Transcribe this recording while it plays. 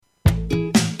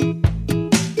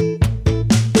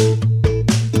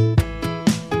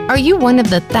Are you one of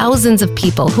the thousands of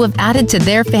people who have added to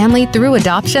their family through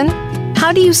adoption?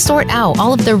 How do you sort out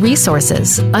all of the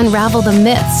resources, unravel the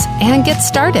myths, and get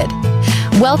started?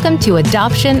 Welcome to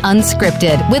Adoption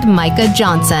Unscripted with Micah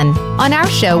Johnson. On our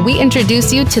show, we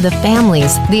introduce you to the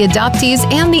families, the adoptees,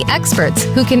 and the experts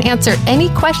who can answer any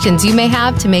questions you may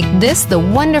have to make this the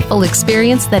wonderful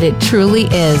experience that it truly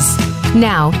is.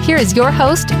 Now, here is your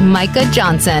host, Micah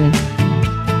Johnson.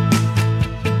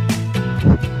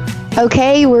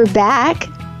 Okay, we're back.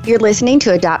 You're listening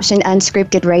to Adoption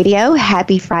Unscripted Radio.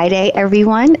 Happy Friday,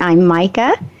 everyone. I'm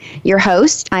Micah, your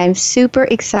host. I'm super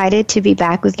excited to be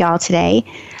back with y'all today.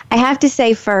 I have to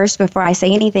say first, before I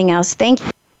say anything else, thank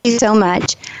you so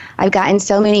much. I've gotten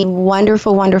so many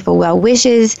wonderful, wonderful well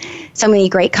wishes, so many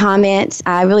great comments.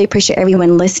 I really appreciate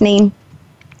everyone listening.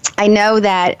 I know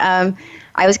that I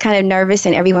was kind of nervous,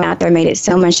 and everyone out there made it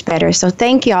so much better. So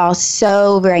thank y'all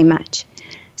so very much.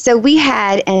 So we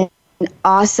had an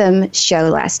awesome show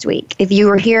last week. If you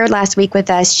were here last week with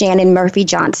us, Shannon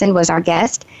Murphy-Johnson was our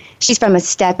guest. She's from A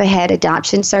Step Ahead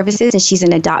Adoption Services, and she's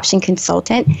an adoption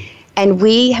consultant. And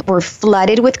we were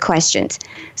flooded with questions.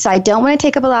 So I don't want to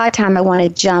take up a lot of time. I want to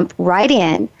jump right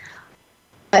in.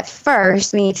 But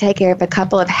first, we need to take care of a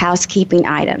couple of housekeeping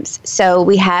items. So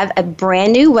we have a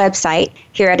brand new website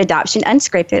here at Adoption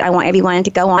Unscripted. I want everyone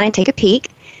to go on and take a peek.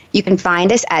 You can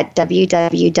find us at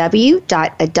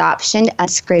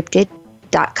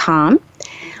www.adoptionunscripted.com.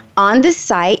 On the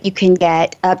site, you can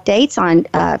get updates on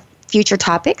future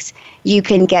topics. You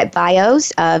can get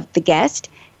bios of the guest.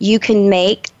 You can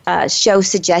make show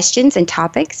suggestions and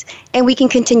topics, and we can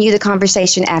continue the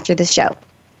conversation after the show.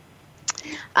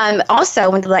 Also, I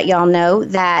want to let y'all know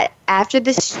that after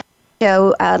this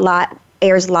show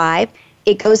airs live,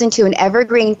 it goes into an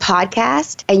evergreen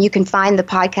podcast, and you can find the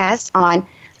podcast on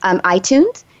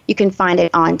iTunes, you can find it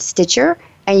on Stitcher,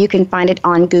 and you can find it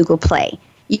on Google Play.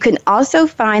 You can also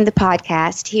find the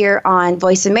podcast here on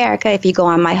Voice America. If you go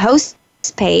on my host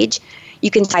page,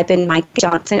 you can type in Mike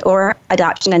Johnson or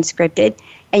Adoption Unscripted,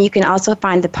 and you can also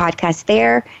find the podcast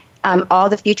there. All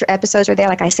the future episodes are there.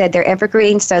 Like I said, they're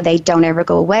evergreen, so they don't ever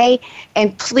go away.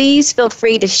 And please feel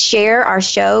free to share our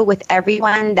show with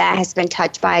everyone that has been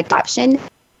touched by adoption.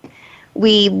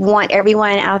 We want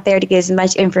everyone out there to get as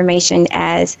much information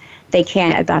as they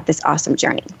can about this awesome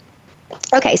journey.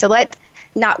 Okay, so let's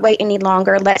not wait any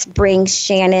longer. Let's bring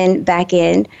Shannon back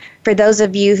in. For those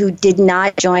of you who did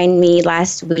not join me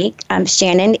last week,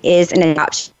 Shannon is an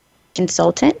adoption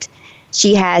consultant.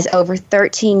 She has over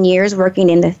 13 years working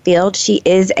in the field. She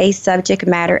is a subject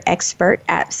matter expert,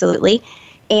 absolutely.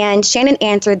 And Shannon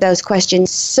answered those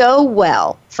questions so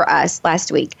well for us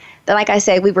last week that, like I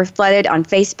said, we were flooded on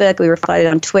Facebook, we were flooded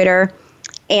on Twitter,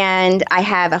 and I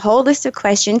have a whole list of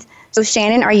questions. So,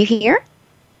 Shannon, are you here?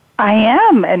 I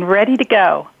am, and ready to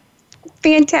go.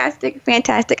 Fantastic,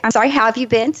 fantastic. I'm sorry, how have you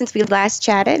been since we last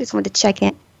chatted? I just wanted to check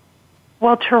in.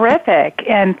 Well, terrific,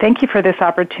 and thank you for this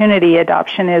opportunity.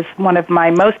 Adoption is one of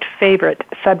my most favorite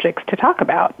subjects to talk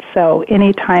about, so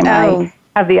anytime I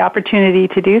have the opportunity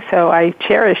to do so, I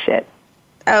cherish it.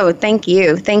 Oh, thank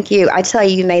you. Thank you. I tell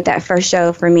you, you made that first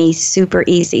show for me super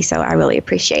easy, so I really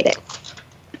appreciate it.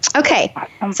 Okay,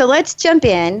 so let's jump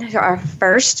in to our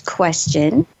first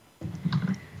question.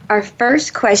 Our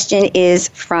first question is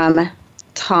from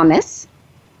Thomas,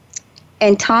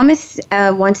 and Thomas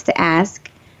wants to ask,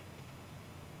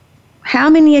 how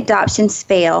many adoptions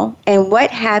fail, and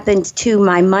what happens to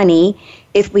my money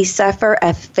if we suffer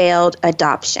a failed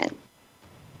adoption?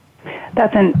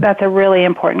 That's a really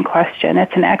important question.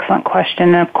 It's an excellent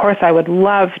question, and of course, I would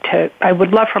love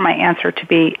for my answer to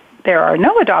be there are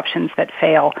no adoptions that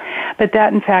fail, but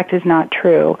that in fact is not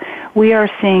true. We are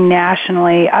seeing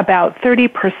nationally about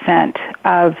 30%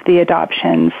 of the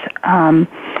adoptions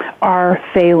are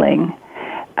failing.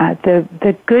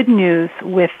 The good news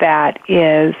with that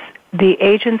is the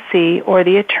agency or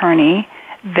the attorney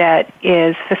that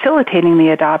is facilitating the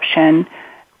adoption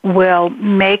will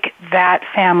make that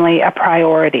family a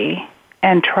priority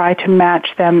and try to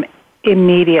match them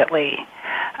immediately.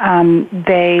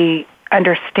 They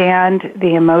understand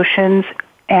the emotions,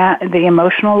 and the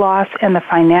emotional loss and the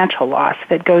financial loss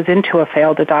that goes into a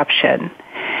failed adoption.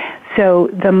 So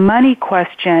the money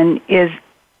question is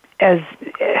as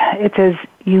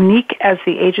unique as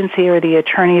the agency or the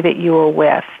attorney that you are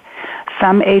with.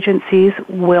 Some agencies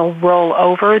will roll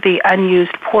over the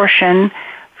unused portion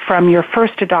from your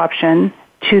first adoption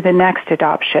to the next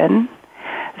adoption.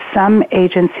 Some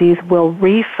agencies will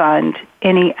refund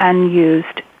any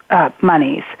unused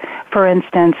monies. For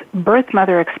instance, birth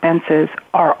mother expenses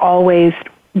are always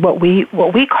what we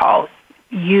call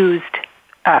used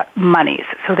monies,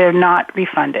 so they're not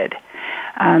refunded.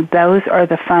 Those are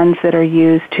the funds that are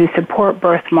used to support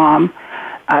birth mom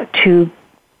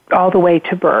all the way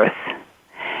to birth.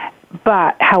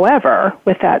 But, however,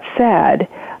 with that said,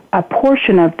 a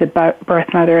portion of the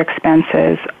birth mother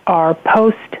expenses are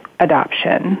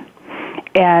post-adoption.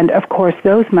 And, of course,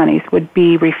 those monies would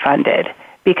be refunded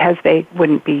because they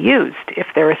wouldn't be used. If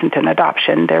there isn't an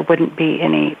adoption, there wouldn't be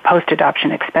any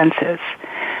post-adoption expenses.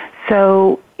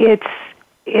 So it's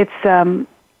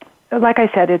like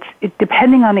I said, it's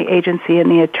depending on the agency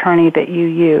and the attorney that you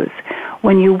use.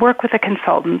 When you work with a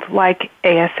consultant like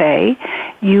ASA,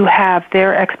 you have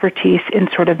their expertise in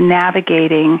sort of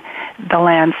navigating the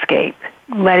landscape,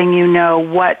 letting you know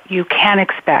what you can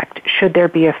expect should there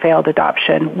be a failed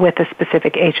adoption with a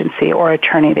specific agency or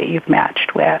attorney that you've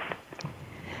matched with.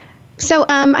 So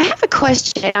I have a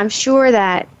question. I'm sure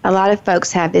that a lot of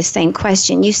folks have this same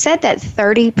question. You said that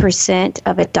 30%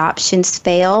 of adoptions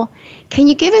fail. Can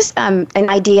you give us an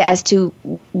idea as to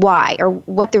why or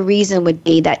what the reason would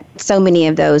be that so many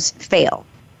of those fail?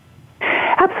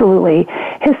 Absolutely.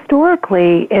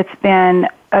 Historically, it's been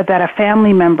that a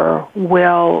family member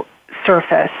will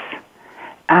surface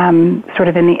sort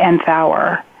of in the nth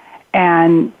hour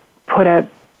and put a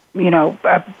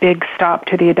big stop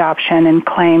to the adoption and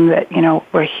claim that,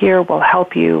 we're here, we'll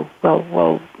help you,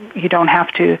 you don't have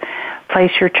to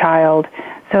place your child.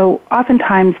 So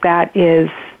oftentimes that is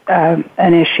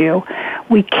an issue.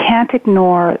 We can't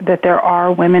ignore that there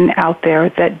are women out there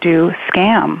that do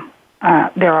scam.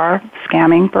 There are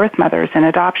scamming birth mothers in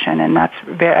adoption, and that's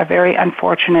a very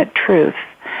unfortunate truth.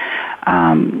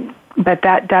 But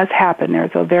that does happen.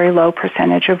 There's a very low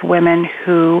percentage of women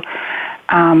who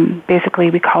basically,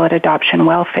 we call it adoption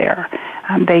welfare.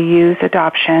 They use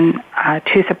adoption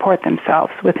to support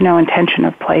themselves with no intention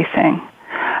of placing.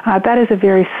 That is a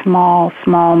very small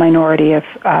minority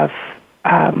of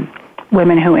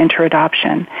women who enter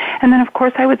adoption. And then, of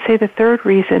course, I would say the third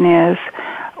reason is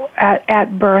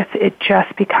at birth it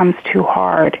just becomes too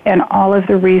hard, and all of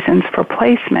the reasons for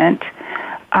placement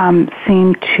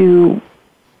seem to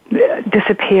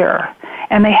disappear.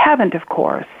 And they haven't, of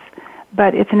course.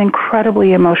 But it's an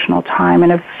incredibly emotional time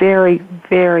and a very,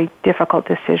 very difficult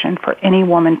decision for any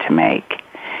woman to make.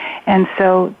 And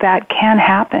so that can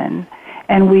happen.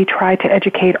 And we try to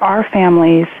educate our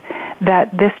families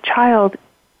that this child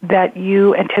that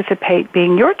you anticipate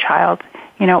being your child,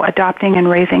 adopting and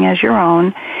raising as your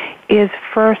own, is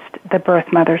first the birth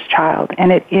mother's child,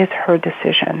 and it is her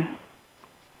decision.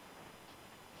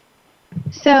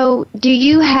 So do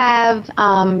you have,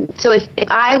 so if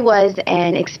I was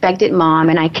an expectant mom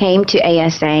and I came to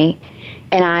ASA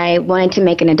and I wanted to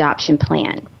make an adoption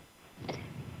plan,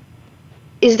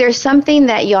 is there something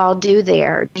that y'all do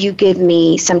there? Do you give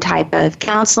me some type of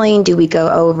counseling? Do we go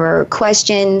over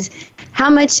questions? How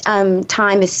much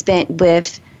time is spent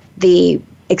with the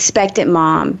expectant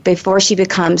mom before she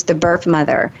becomes the birth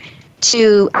mother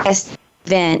to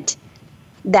prevent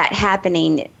that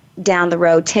happening down the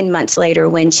road 10 months later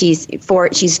when she's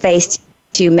faced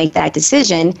to make that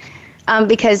decision?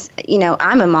 Because,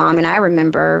 I'm a mom, and I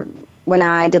remember when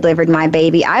I delivered my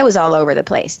baby, I was all over the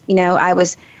place. I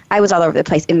was all over the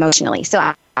place emotionally.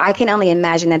 So I can only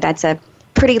imagine that that's a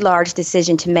pretty large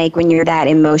decision to make when you're that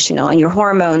emotional and your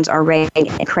hormones are raging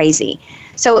and crazy.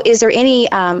 So is there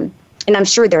any, and I'm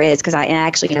sure there is because I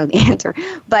actually know the answer,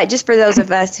 but just for those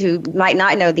of us who might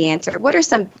not know the answer, what are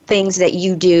some things that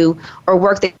you do or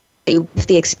work that you do with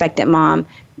the expectant mom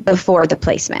before the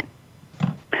placement?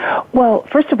 Well,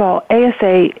 first of all,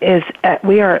 ASA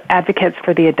we are advocates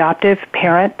for the adoptive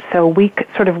parent, so we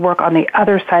sort of work on the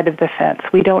other side of the fence.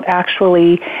 We don't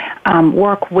actually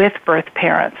work with birth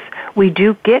parents. We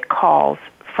do get calls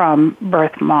from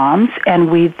birth moms,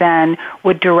 and we then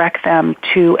would direct them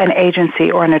to an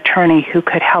agency or an attorney who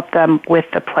could help them with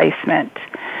the placement.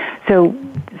 So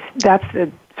that's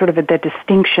sort of the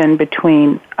distinction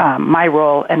between my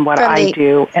role and what I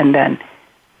do, and then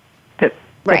the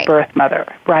birth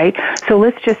mother, right? So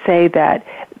let's just say that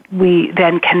we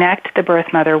then connect the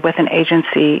birth mother with an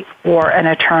agency or an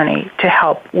attorney to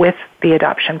help with the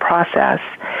adoption process.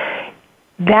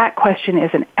 That question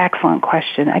is an excellent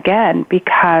question, again,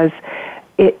 because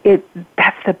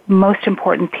that's the most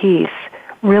important piece,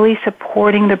 really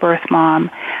supporting the birth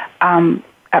mom,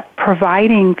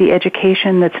 providing the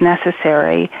education that's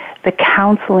necessary, the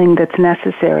counseling that's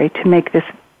necessary to make this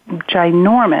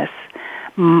ginormous,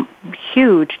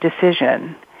 huge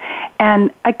decision.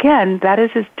 And again, that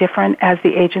is as different as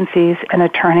the agencies and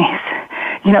attorneys,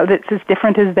 that's as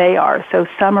different as they are. So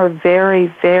some are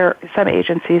some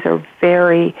agencies are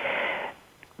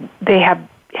they have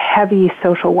heavy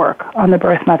social work on the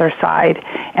birth mother side,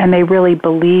 and they really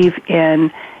believe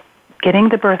in getting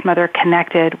the birth mother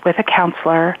connected with a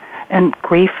counselor in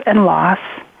grief and loss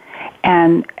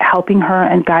and helping her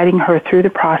and guiding her through the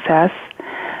process.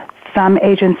 Some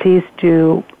agencies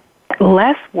do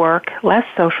less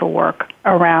social work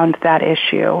around that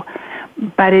issue,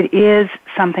 but it is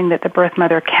something that the birth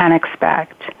mother can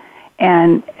expect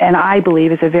and I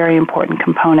believe is a very important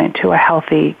component to a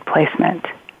healthy placement.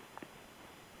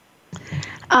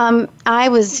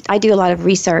 I do a lot of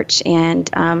research, and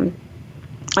I'm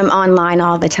online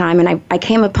all the time, and I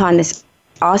came upon this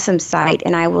awesome site,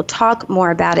 and I will talk more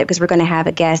about it because we're going to have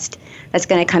a guest that's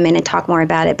going to come in and talk more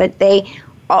about it. But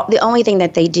the only thing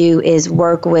that they do is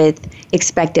work with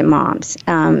expectant moms.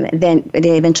 Then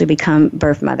they eventually become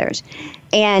birth mothers.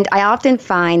 And I often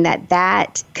find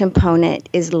that component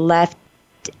is left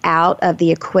out of the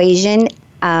equation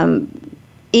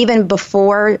even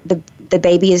before the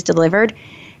baby is delivered.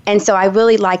 And so I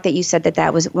really like that you said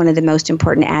that was one of the most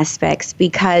important aspects,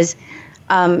 because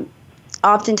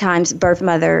oftentimes birth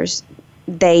mothers,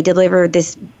 they deliver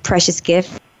this precious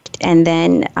gift, and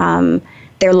then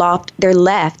they're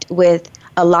left with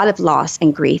a lot of loss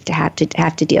and grief to have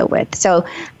to deal with. So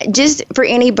just for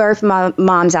any birth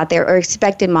moms out there, or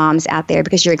expected moms out there,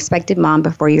 because you're expected mom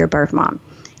before you're a birth mom,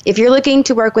 if you're looking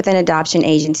to work with an adoption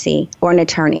agency or an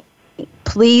attorney,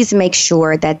 please make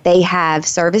sure that they have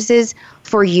services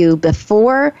for you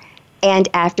before and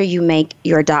after you make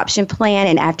your adoption plan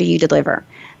and after you deliver,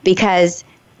 because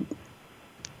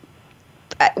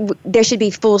there should be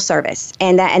full service,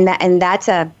 and that's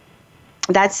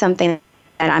something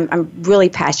that I'm really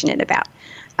passionate about.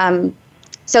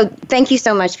 So thank you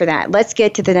so much for that. Let's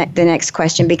get to the next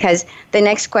question, because the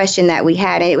next question that we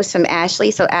had, and it was from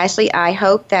Ashley. So Ashley, I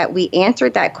hope that we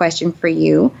answered that question for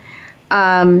you,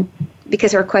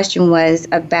 because her question was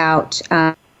about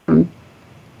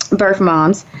birth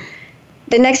moms.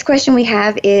 The next question we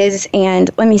have is, and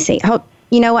let me see.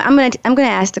 You know what? I'm gonna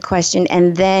ask the question,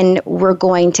 and then we're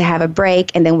going to have a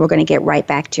break, and then we're going to get right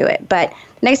back to it. But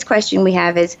the next question we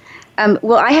have is,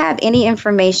 will I have any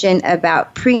information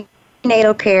about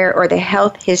prenatal care or the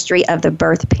health history of the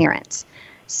birth parents?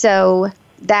 So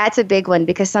that's a big one,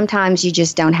 because sometimes you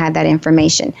just don't have that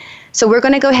information. So we're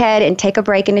going to go ahead and take a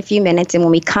break in a few minutes, and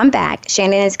when we come back,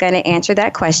 Shannon is going to answer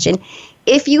that question.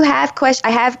 If you have questions,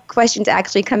 I have questions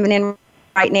actually coming in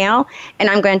right now, and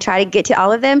I'm going to try to get to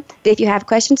all of them. But if you have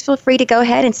questions, feel free to go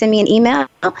ahead and send me an email,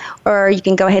 or you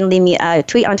can go ahead and leave me a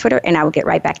tweet on Twitter, and I will get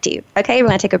right back to you. Okay, we're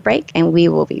going to take a break, and we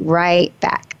will be right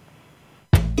back.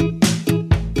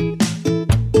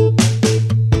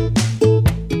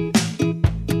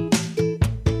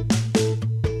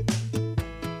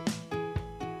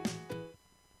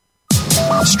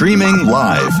 Streaming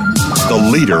live, the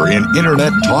leader in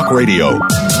Internet talk radio,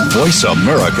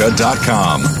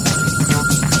 VoiceAmerica.com.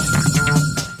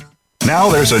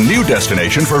 Now there's a new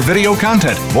destination for video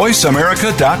content,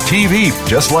 VoiceAmerica.tv.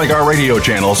 Just like our radio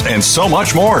channels and so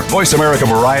much more. Voice America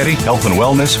Variety, Health and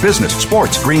Wellness, Business,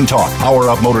 Sports, Green Talk, Power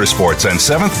Up Motorsports, and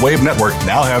Seventh Wave Network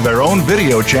now have their own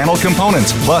video channel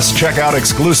components. Plus, check out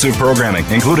exclusive programming,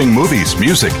 including movies,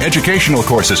 music, educational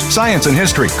courses, science and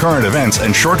history, current events,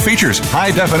 and short features.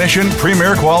 High-definition,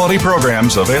 premier quality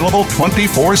programs available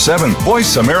 24/7.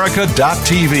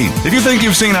 VoiceAmerica.tv. If you think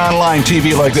you've seen online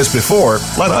TV like this before,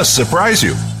 let us surprise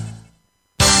you.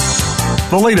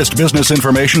 The latest business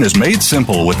information is made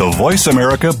simple with the Voice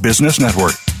America Business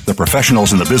Network. The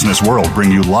professionals in the business world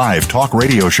bring you live talk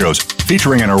radio shows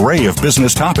featuring an array of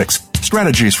business topics,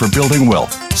 strategies for building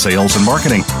wealth, sales and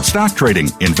marketing, stock trading,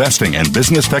 investing, and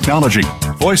business technology.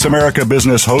 Voice America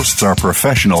Business hosts are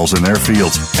professionals in their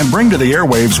fields and bring to the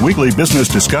airwaves weekly business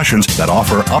discussions that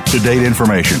offer up-to-date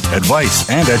information, advice,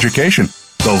 and education.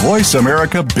 The Voice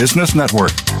America Business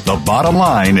Network, the bottom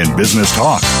line in business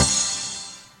talk.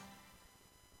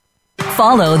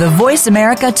 Follow the Voice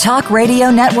America Talk Radio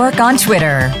Network on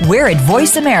Twitter. We're at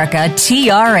Voice America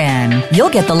TRN. You'll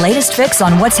get the latest fix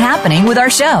on what's happening with our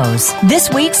shows, this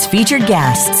week's featured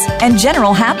guests, and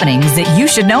general happenings that you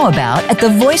should know about at the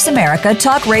Voice America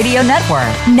Talk Radio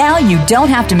Network. Now you don't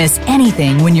have to miss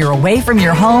anything when you're away from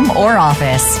your home or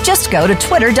office. Just go to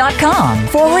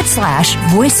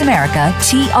twitter.com/Voice America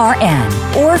TRN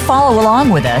or follow along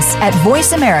with us at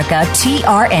Voice America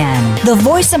TRN. The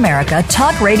Voice America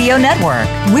Talk Radio Network.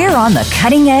 We're on the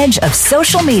cutting edge of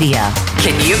social media.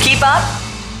 Can you keep up?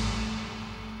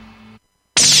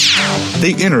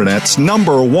 The Internet's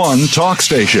 #1 talk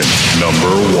station.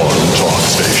 #1 talk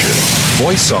station.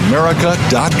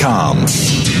 VoiceAmerica.com.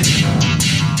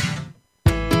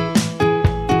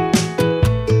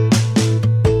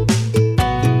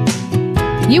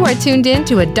 You are tuned in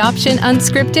to Adoption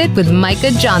Unscripted with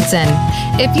Micah Johnson.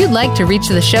 If you'd like to reach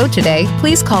the show today,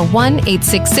 please call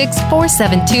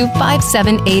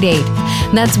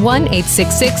 1-866-472-5788. That's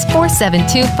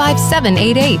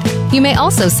 1-866-472-5788. You may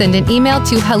also send an email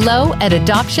to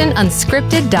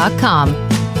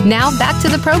hello@adoptionunscripted.com. Now back to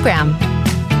the program.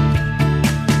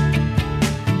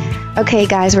 Okay,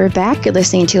 guys, we're back. You're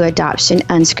listening to Adoption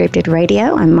Unscripted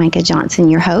Radio. I'm Micah Johnson,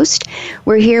 your host.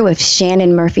 We're here with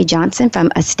Shannon Murphy-Johnson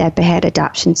from A Step Ahead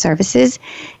Adoption Services,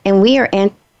 and we are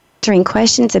answering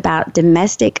questions about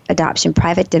domestic adoption,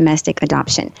 private domestic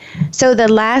adoption. So the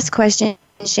last question,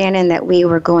 Shannon, that we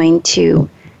were going to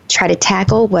try to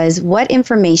tackle was, what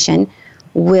information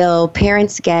will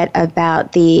parents get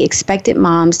about the expectant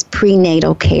mom's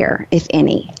prenatal care, if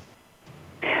any?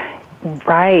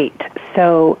 Right.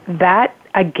 So that,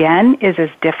 again, is as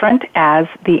different as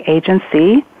the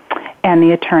agency and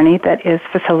the attorney that is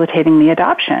facilitating the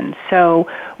adoption. So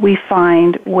we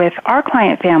find with our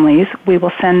client families, we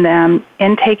will send them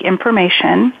intake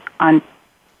information on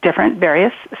different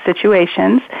various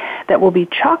situations that will be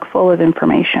chock full of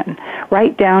information,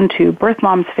 right down to birth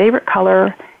mom's favorite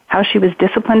color, how she was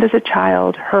disciplined as a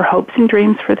child, her hopes and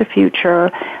dreams for the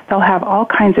future. They'll have all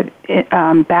kinds of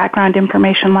background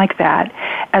information like that,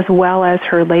 as well as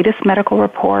her latest medical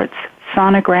reports,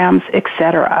 sonograms,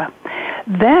 etc.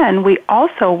 Then we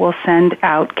also will send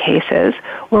out cases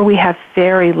where we have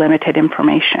very limited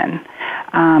information.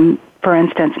 For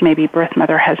instance, maybe birth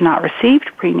mother has not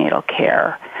received prenatal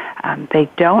care. They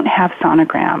don't have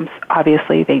sonograms.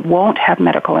 Obviously, they won't have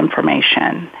medical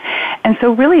information. And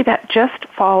so really that just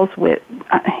falls with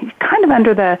kind of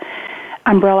under the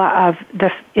umbrella of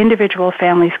the individual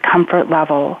family's comfort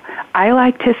level. I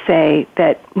like to say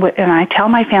that, and I tell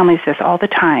my families this all the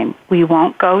time, we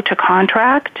won't go to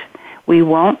contract. We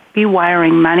won't be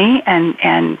wiring money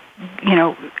and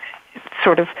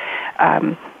sort of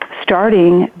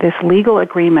starting this legal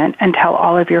agreement until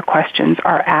all of your questions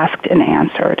are asked and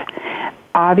answered.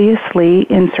 Obviously,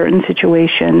 in certain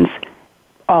situations,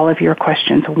 all of your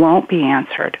questions won't be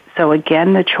answered. So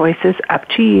again, the choice is up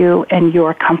to you and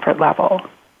your comfort level.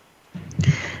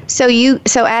 So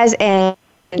as an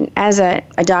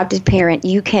adopted parent,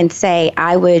 you can say,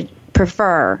 I would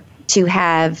prefer to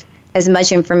have as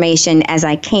much information as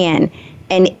I can,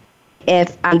 and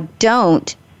if I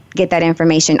don't get that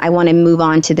information, I want to move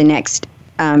on to the next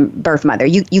birth mother.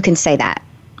 You can say that.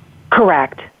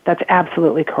 Correct. That's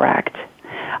absolutely correct.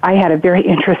 I had a very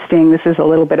interesting, this is a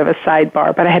little bit of a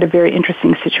sidebar, but I had a very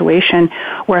interesting situation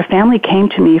where a family came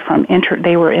to me from,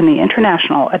 they were in the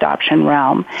international adoption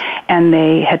realm, and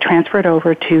they had transferred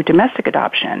over to domestic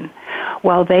adoption.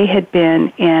 Well, they had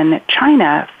been in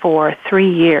China for 3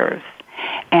 years.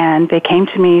 And they came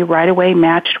to me right away,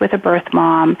 matched with a birth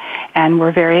mom, and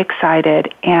were very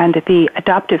excited. And the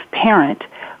adoptive parent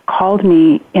called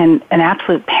me in an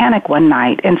absolute panic one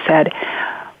night and said,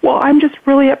 well, I'm just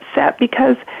really upset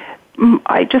because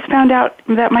I just found out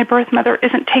that my birth mother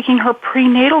isn't taking her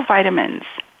prenatal vitamins.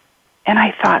 And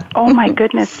I thought, oh my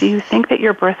goodness, do you think that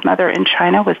your birth mother in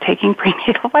China was taking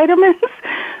prenatal vitamins?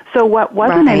 So what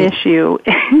wasn't an issue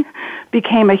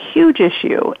became a huge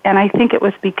issue. And I think it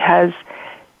was because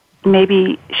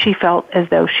maybe she felt as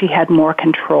though she had more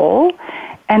control.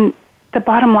 And the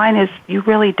bottom line is you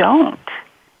really don't.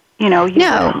 You would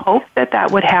hope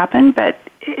that would happen, but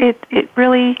it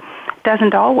really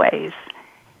doesn't always.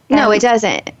 No, it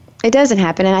doesn't. It doesn't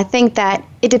happen, and I think that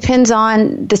it depends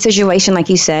on the situation, like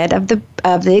you said, of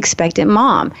the expectant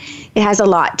mom. It has a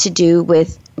lot to do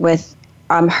with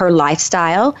her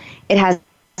lifestyle. It has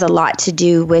a lot to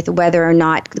do with whether or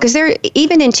not, because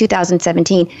even in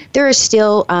 2017, there are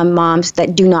still moms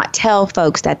that do not tell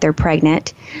folks that they're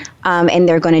pregnant, and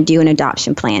they're going to do an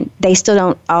adoption plan. They still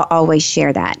don't always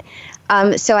share that.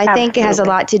 So I think it has a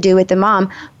lot to do with the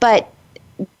mom, but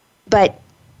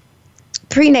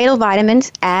prenatal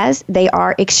vitamins, as they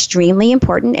are extremely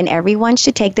important, and everyone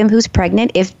should take them who's pregnant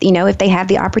if they have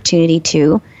the opportunity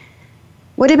to.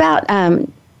 What about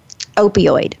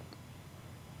opioid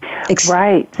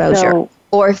exposure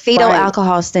or fetal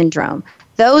alcohol syndrome?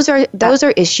 Those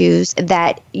are issues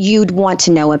that you'd want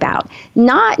to know about.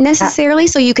 Not necessarily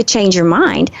so you could change your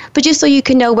mind, but just so you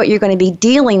can know what you're going to be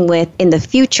dealing with in the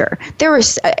future.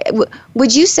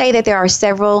 Would you say that there are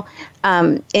several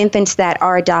infants that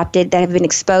are adopted that have been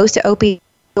exposed to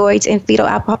opioids and fetal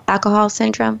alcohol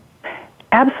syndrome?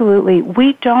 Absolutely.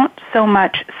 We don't so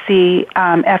much see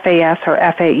FAS or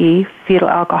FAE, fetal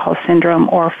alcohol syndrome,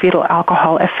 or fetal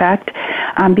alcohol effect,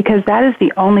 because that is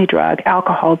the only drug,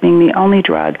 alcohol being the only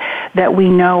drug that we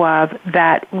know of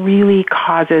that really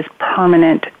causes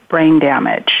permanent brain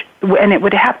damage. And it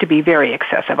would have to be very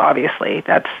excessive, obviously.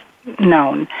 That's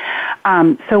known.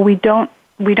 So we don't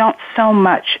we don't so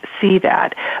much see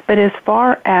that. But as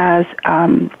far as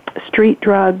street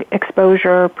drug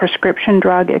exposure, prescription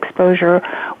drug exposure,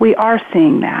 we are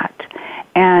seeing that.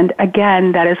 And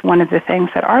again, that is one of the things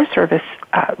that our service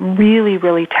really,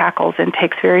 really tackles and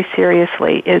takes very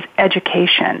seriously is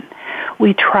education.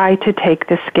 We try to take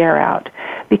the scare out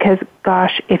because,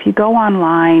 gosh, if you go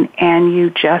online and you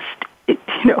just,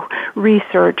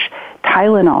 research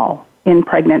Tylenol in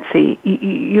pregnancy,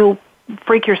 you'll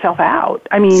freak yourself out.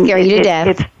 I mean, scare you to death.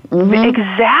 It's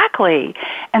exactly.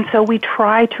 And so we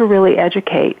try to really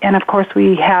educate. And of course,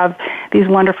 we have these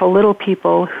wonderful little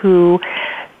people who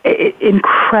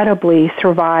incredibly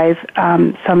survive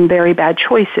some very bad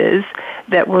choices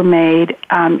that were made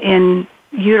in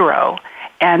utero.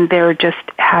 And they're just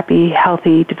happy,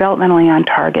 healthy, developmentally on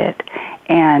target,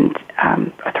 and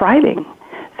thriving.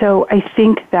 So I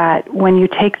think that when you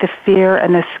take the fear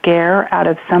and the scare out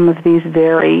of some of these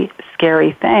very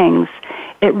scary things,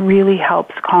 it really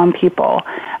helps calm people.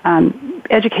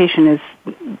 Education is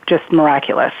just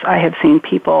miraculous. I have seen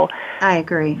people I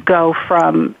agree. Go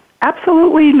from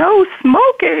absolutely no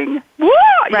smoking,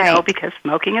 because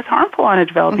smoking is harmful on a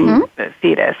developing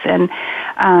fetus, and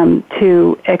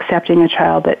to accepting a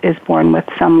child that is born with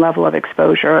some level of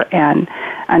exposure and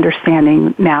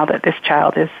understanding now that this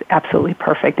child is absolutely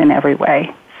perfect in every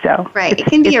way. So it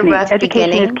can be a rough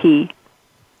beginning. Education is key.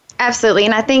 Absolutely,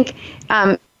 and I think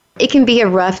it can be a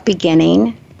rough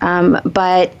beginning,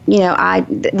 but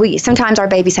we sometimes our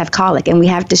babies have colic and we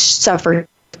have to suffer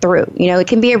through. It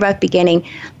can be a rough beginning,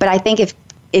 but I think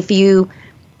if you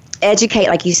educate,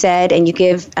 like you said, and you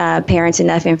give parents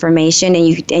enough information, and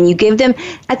you give them,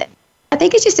 I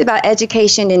think it's just about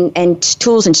education and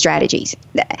tools and strategies.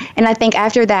 And I think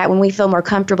after that, when we feel more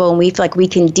comfortable and we feel like we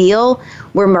can deal,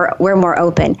 we're more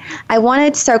open. I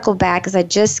wanted to circle back because I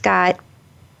just got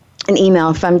an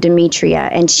email from Demetria,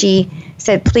 and she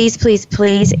said, please, please,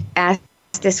 please ask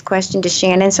this question to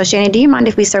Shannon. So Shannon, do you mind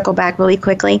if we circle back really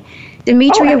quickly?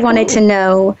 Demetria wanted to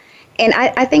know, and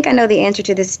I think I know the answer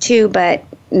to this too, but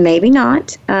maybe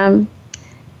not.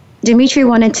 Demetria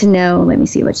wanted to know, let me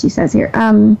see what she says here.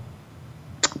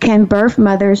 Can birth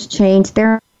mothers change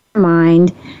their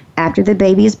mind after the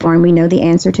baby is born? We know the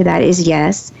answer to that is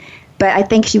yes, but I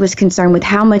think she was concerned with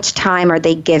how much time are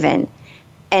they given?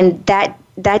 And that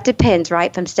depends,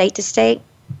 right, from state to state?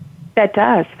 That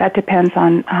does. That depends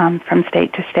on from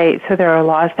state to state. So there are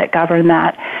laws that govern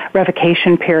that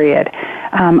revocation period.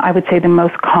 I would say the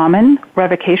most common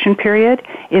revocation period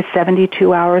is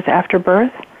 72 hours after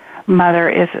birth.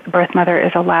 Birth mother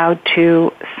is allowed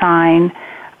to sign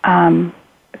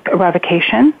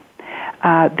revocation.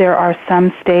 There are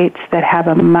some states that have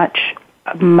a much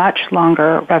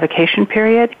longer revocation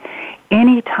period.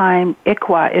 Anytime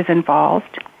ICWA is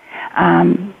involved,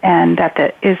 and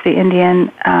that is the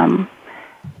Indian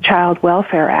Child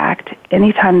Welfare Act.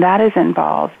 Anytime that is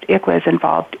involved, ICWA is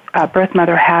involved, birth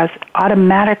mother has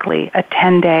automatically a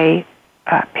 10-day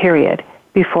period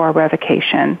before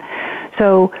revocation.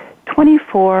 So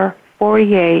 24,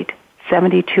 48,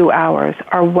 72 hours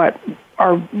are what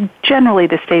are generally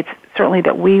the states, certainly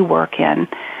that we work in,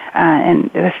 and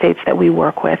the states that we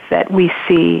work with, that we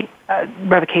see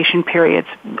revocation periods,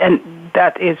 and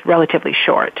that is relatively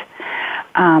short.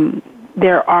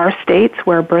 There are states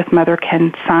where birth mother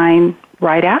can sign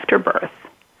right after birth.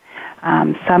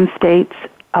 Some states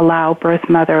allow birth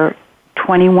mother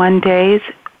 21 days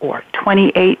or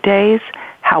 28 days.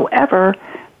 However,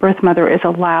 birth mother is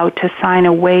allowed to sign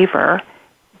a waiver,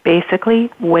 basically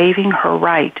waiving her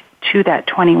right to that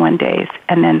 21 days,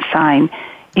 and then sign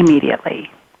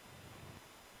immediately.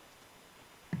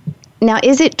 Now,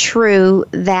 is it true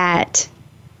that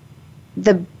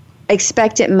the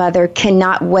expectant mother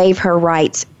cannot waive her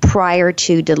rights prior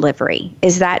to delivery?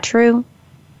 Is that true?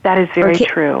 That is very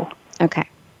true. Okay.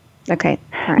 All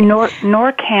right.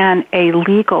 Nor can a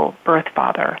legal birth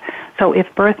father. So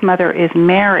if birth mother is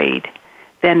married,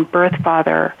 then birth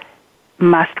father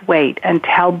must wait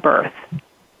until birth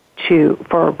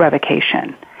for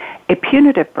revocation. A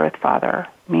punitive birth father,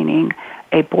 meaning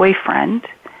a boyfriend,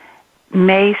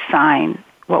 may sign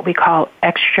what we call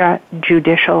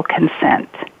extrajudicial consent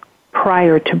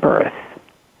prior to birth.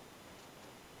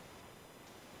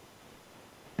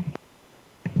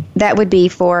 That would be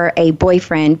for a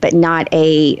boyfriend, but not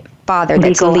a father.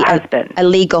 Husband. A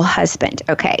legal husband.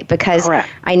 Okay, because Correct.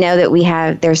 I know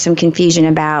that there's some confusion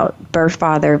about birth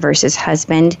father versus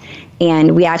husband,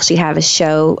 and we actually have a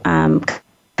show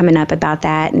coming up about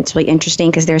that, and it's really interesting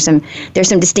because there's some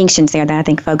distinctions there that I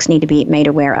think folks need to be made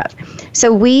aware of.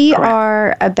 So we Correct.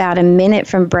 are about a minute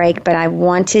from break, but I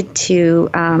wanted to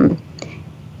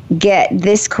get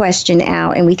this question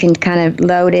out, and we can kind of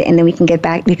load it, and then we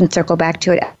can circle back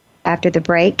to it after the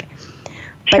break.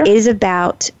 Sure. But it is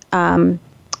about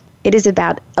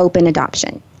open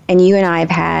adoption. And you and I have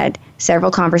had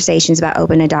several conversations about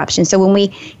open adoption. So when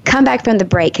we come back from the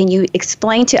break, can you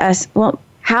explain to us, well,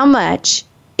 how much,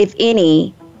 if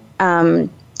any,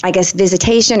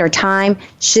 visitation or time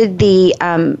should the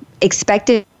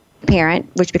expected parent,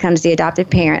 which becomes the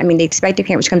adopted parent, the expected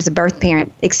parent, which becomes the birth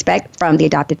parent, expect from the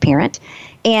adopted parent?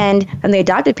 And from the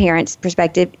adopted parent's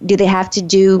perspective, do they have to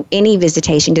do any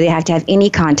visitation? Do they have to have any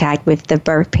contact with the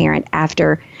birth parent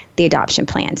after the adoption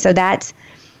plan? So that's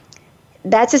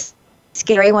a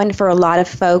scary one for a lot of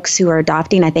folks who are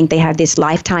adopting. I think they have this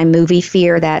lifetime movie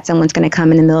fear that someone's going to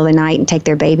come in the middle of the night and take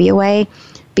their baby away,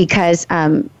 because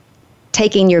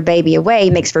taking your baby away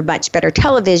makes for much better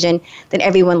television than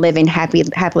everyone living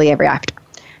happily ever after.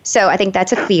 So I think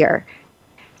that's a fear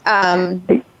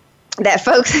that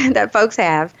folks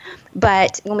have.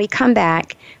 But when we come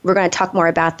back, we're going to talk more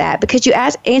about that, because you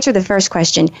answer the first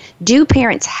question: do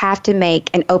parents have to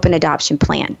make an open adoption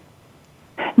plan?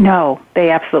 No, they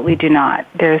absolutely do not.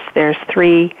 There's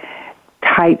three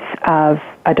types of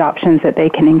adoptions that they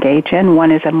can engage in.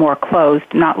 One is a more closed,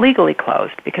 not legally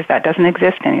closed, because that doesn't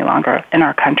exist any longer in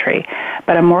our country,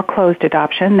 but a more closed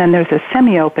adoption. Then there's a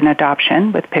semi-open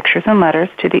adoption with pictures and letters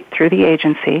through the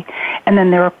agency. And then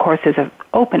there, of course, is an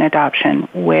open adoption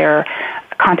where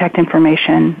contact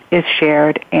information is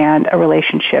shared and a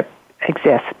relationship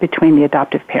exists between the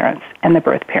adoptive parents and the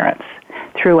birth parents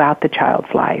throughout the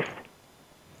child's life.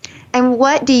 And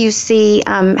what do you see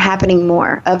happening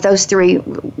more of those three?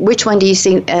 Which one do you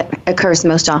see occurs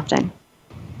most often?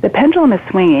 The pendulum is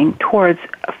swinging towards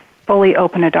fully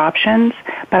open adoptions,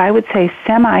 but I would say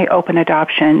semi-open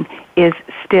adoption is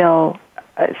still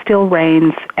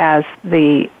reigns as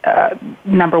the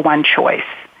number one choice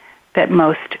that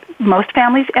most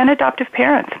families and adoptive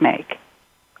parents make.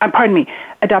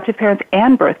 Adoptive parents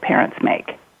and birth parents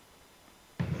make.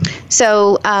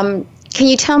 So, can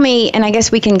you tell me, and I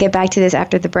guess we can get back to this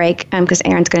after the break, because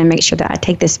Aaron's going to make sure that I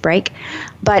take this break,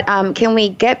 but can we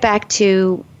get back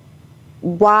to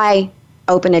why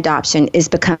open adoption is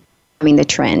becoming the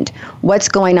trend? What's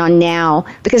going on now?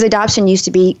 Because adoption used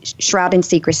to be shrouded in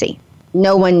secrecy.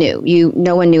 No one knew.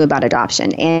 No one knew about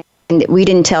adoption. And we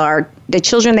didn't tell the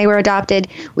children they were adopted.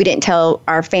 We didn't tell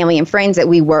our family and friends that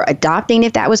we were adopting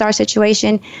if that was our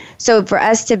situation. So for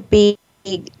us to be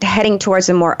heading towards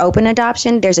a more open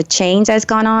adoption, there's a change that's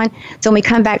gone on. So when we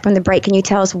come back from the break, can you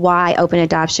tell us why open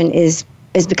adoption is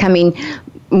becoming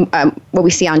what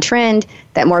we see on trend,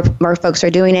 that more folks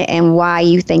are doing it, and why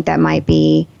you think that might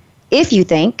be, if you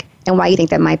think, and why you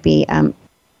think that might be a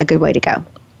good way to go?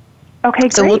 Okay,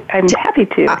 great. I'm happy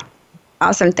to.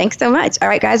 Awesome. Thanks so much. All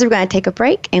right, guys, we're going to take a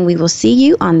break, and we will see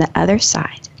you on the other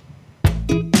side.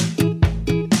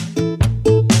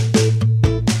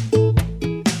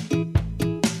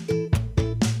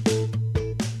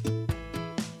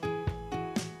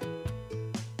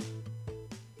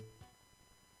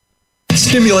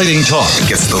 Stimulating talk. It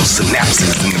gets those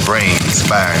synapses in the brain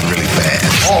firing really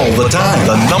fast. All the time.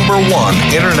 The number one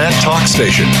internet talk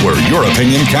station where your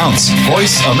opinion counts.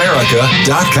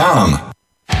 VoiceAmerica.com.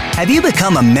 Have you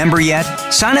become a member yet?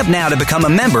 Sign up now to become a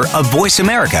member of Voice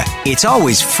America. It's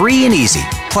always free and easy.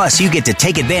 Plus, you get to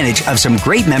take advantage of some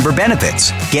great member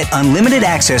benefits. Get unlimited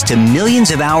access to millions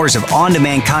of hours of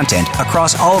on-demand content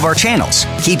across all of our channels.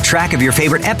 Keep track of your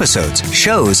favorite episodes,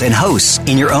 shows, and hosts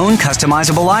in your own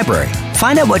customizable library.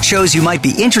 Find out what shows you might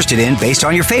be interested in based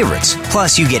on your favorites.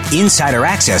 Plus, you get insider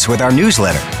access with our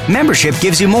newsletter. Membership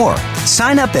gives you more.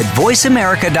 Sign up at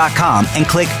voiceamerica.com and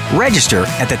click Register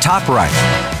at the top right.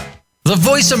 The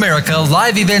Voice America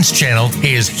Live Events channel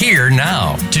is here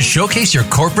now to showcase your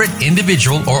corporate,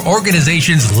 individual, or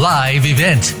organization's live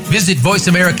event. Visit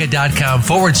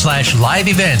voiceamerica.com/live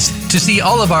events to see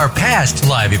all of our past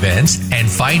live events and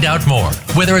find out more.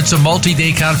 Whether it's a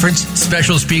multi-day conference,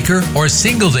 special speaker, or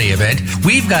single-day event,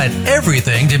 we've got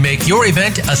everything to make your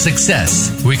event a success.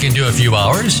 We can do a few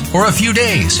hours or a few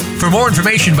days. For more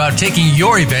information about taking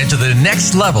your event to the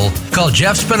next level, call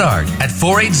Jeff Spinard at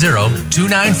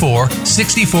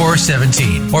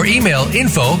 480-294-6417 or email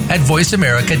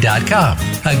info@voiceamerica.com.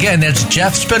 Again, that's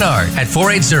Jeff Spinard at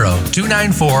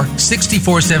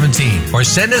 480-294-6417 or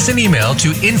send us an email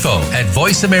to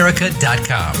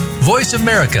info@voiceamerica.com. Voice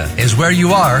America is where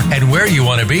you are and where you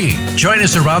want to be. Join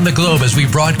us around the globe as we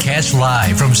broadcast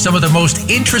live from some of the most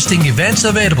interesting events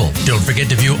available. Don't forget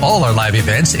to view all our live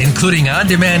events, including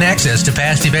on-demand access to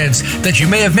past events that you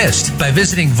may have missed by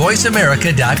visiting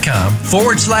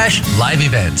voiceamerica.com/live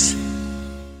events.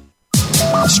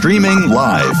 Streaming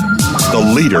live, the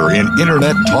leader in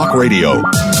Internet talk radio.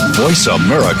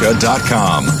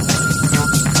 VoiceAmerica.com.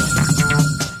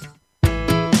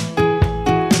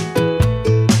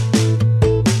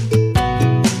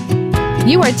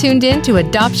 You are tuned in to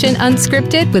Adoption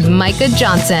Unscripted with Micah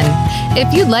Johnson.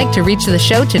 If you'd like to reach the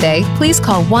show today, please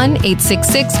call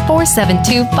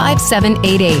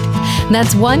 1-866-472-5788.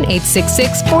 That's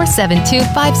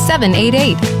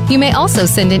 1-866-472-5788. You may also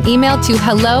send an email to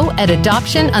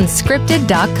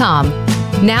hello@adoptionunscripted.com.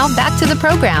 Now back to the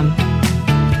program.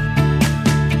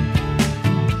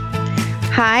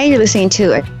 Hi, you're listening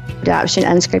to Adoption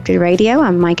Unscripted Radio.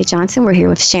 I'm Micah Johnson. We're here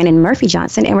with Shannon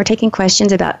Murphy-Johnson, and we're taking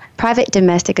questions about private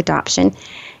domestic adoption.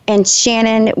 And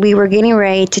Shannon, we were getting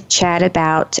ready to chat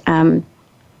about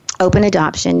open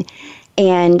adoption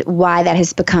and why that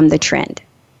has become the trend.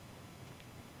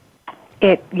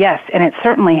 Yes, and it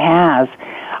certainly has.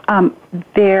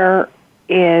 There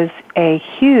is a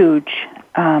huge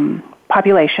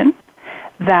population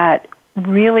that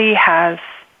really has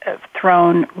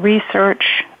thrown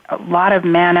research, a lot of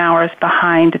man hours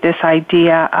behind this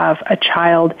idea of a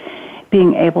child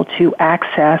being able to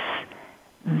access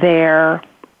their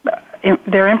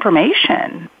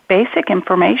information, basic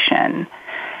information.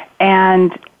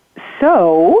 And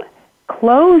so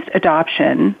closed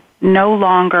adoption no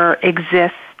longer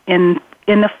exists in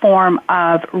the form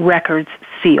of records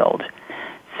sealed.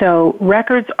 So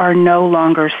records are no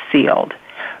longer sealed.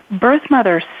 Birth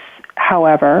mothers,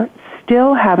 however,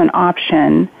 still have an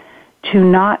option to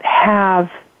not have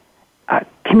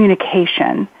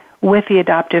communication with the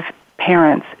adoptive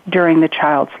parents during the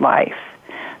child's life.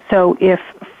 So if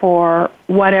for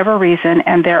whatever reason,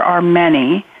 and there are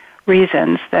many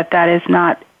reasons that is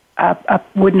not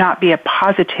would not be a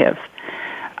positive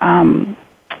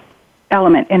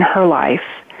element in her life,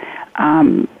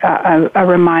 a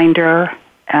reminder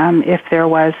if there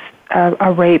was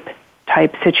a rape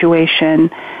type situation,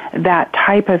 that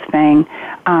type of thing,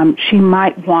 she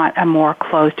might want a more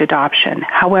closed adoption.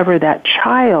 However, that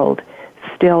child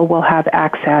still will have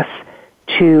access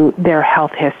to their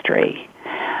health history.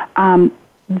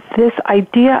 This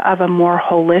idea of a more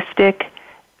holistic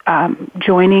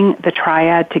joining the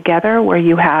triad together, where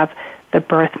you have the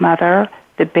birth mother,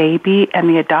 the baby, and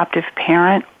the adoptive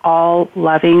parent all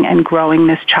loving and growing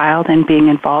this child and being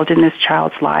involved in this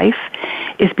child's life,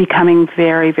 is becoming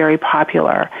very, very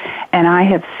popular. And I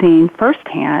have seen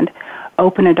firsthand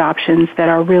open adoptions that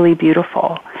are really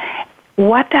beautiful.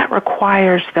 What that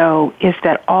requires, though, is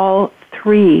that all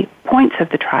 3 points of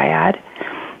the triad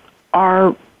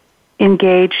are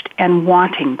engaged and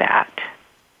wanting that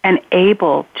and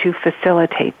able to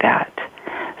facilitate that.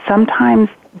 Sometimes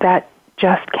that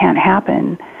just can't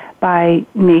happen by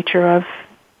nature of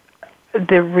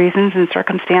the reasons and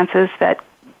circumstances that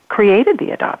created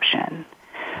the adoption.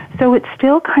 So it's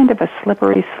still kind of a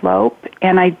slippery slope,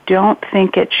 and I don't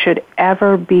think it should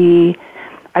ever be,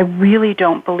 I really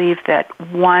don't believe that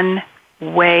one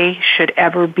way should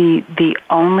ever be the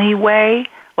only way,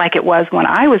 like it was when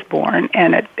I was born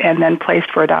and then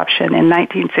placed for adoption in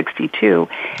 1962.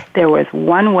 There was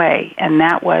one way, and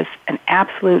that was an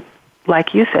absolute,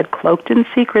 like you said, cloaked in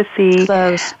secrecy,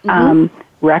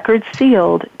 record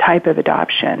sealed type of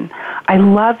adoption. I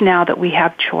love now that we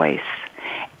have choice.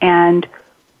 And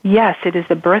yes, it is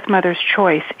the birth mother's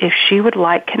choice. If she would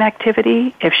like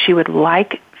connectivity, if she would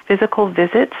like physical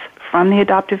visits from the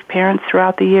adoptive parents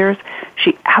throughout the years,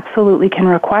 she absolutely can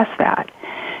request that.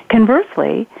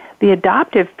 Conversely, the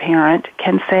adoptive parent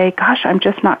can say, gosh, I'm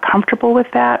just not comfortable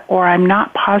with that, or I'm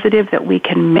not positive that we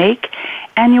can make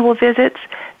annual visits,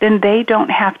 then they don't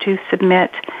have to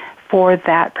submit for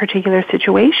that particular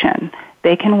situation.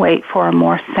 They can wait for a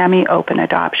more semi-open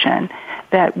adoption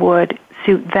that would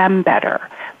suit them better.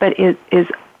 But it is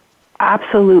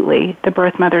absolutely the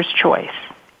birth mother's choice,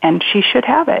 and she should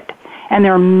have it. And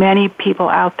there are many people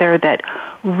out there that,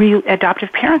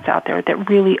 adoptive parents out there, that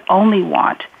really only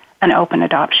want an open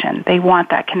adoption. They want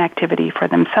that connectivity for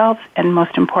themselves and,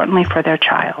 most importantly, for their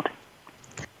child.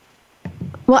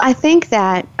 Well, I think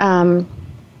that I'm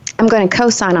going to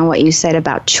co-sign on what you said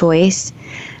about choice,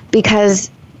 because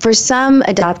for some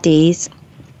adoptees,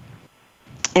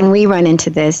 and we run into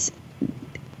this,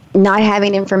 not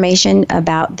having information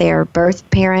about their birth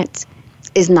parents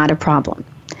is not a problem.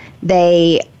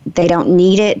 They don't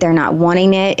need it. They're not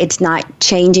wanting it. It's not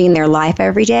changing their life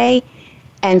every day.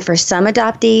 And for some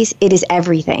adoptees, it is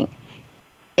everything.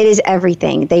 It is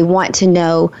everything. They want to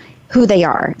know who they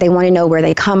are. They want to know where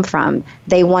they come from.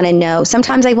 They want to know,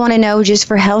 sometimes they want to know just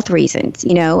for health reasons,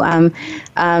 if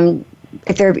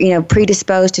they're,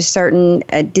 predisposed to certain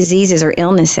diseases or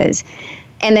illnesses.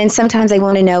 And then sometimes they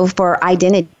want to know for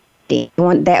identity.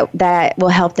 that will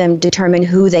help them determine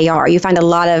who they are. You find a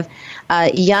lot of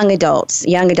young adults,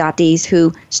 young adoptees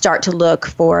who start to look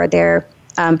for their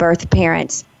birth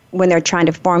parents when they're trying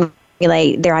to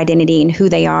formulate their identity and who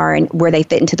they are and where they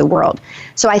fit into the world.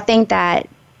 So I think that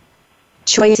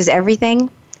choice is everything,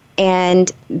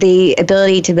 and the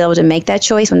ability to be able to make that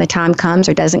choice when the time comes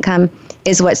or doesn't come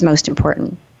is what's most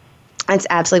important. That's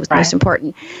absolutely what's most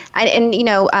important. And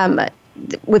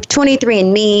with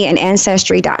 23andMe and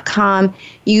Ancestry.com,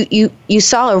 you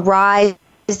saw a rise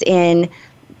in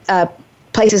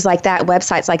places like that,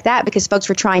 websites like that, because folks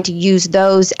were trying to use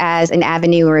those as an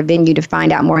avenue or a venue to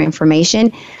find out more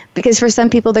information, because for some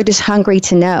people, they're just hungry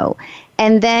to know.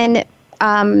 And then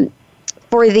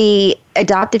for the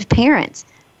adoptive parents,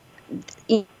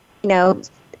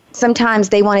 sometimes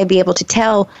they want to be able to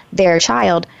tell their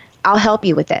child, I'll help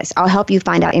you with this. I'll help you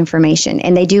find out information.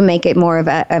 And they do make it more of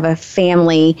a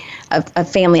family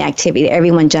activity.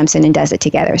 Everyone jumps in and does it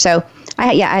together. So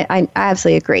I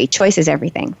absolutely agree. Choice is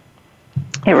everything.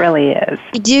 It really is.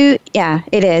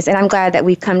 It is. And I'm glad that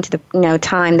we've come to the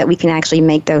time that we can actually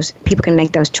people can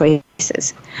make those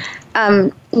choices.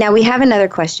 Now we have another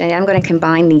question. I'm going to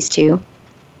combine these two.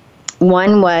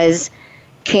 One was,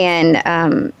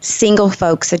 can single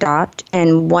folks adopt?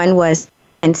 And one was,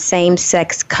 and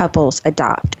same-sex couples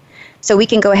adopt? So we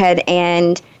can go ahead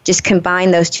and just combine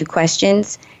those two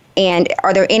questions. And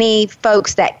are there any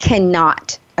folks that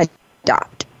cannot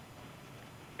adopt?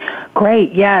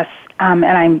 Great, yes. And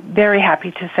I'm very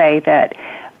happy to say that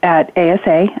at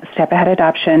ASA, Step Ahead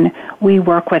Adoption, we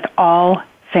work with all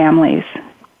families.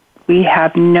 We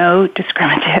have no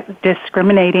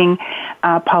discriminating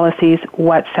policies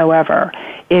whatsoever.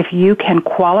 If you can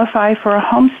qualify for a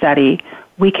home study,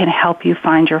 we can help you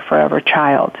find your forever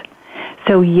child.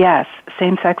 So yes,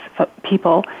 same-sex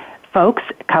folks,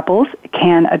 couples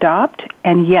can adopt,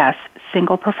 and yes,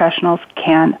 single professionals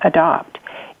can adopt.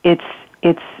 It's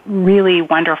really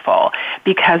wonderful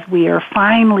because we are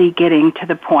finally getting to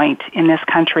the point in this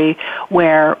country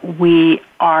where we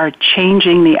are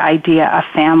changing the idea of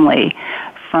family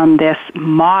from this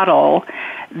model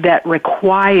that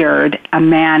required a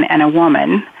man and a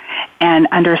woman, and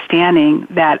understanding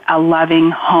that a loving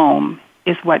home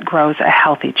is what grows a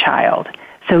healthy child.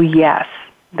 So yes,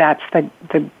 that's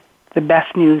the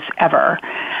best news ever.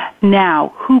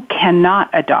 Now, who cannot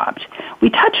adopt? We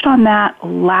touched on that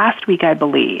last week, I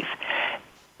believe.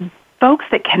 Folks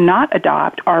that cannot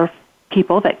adopt are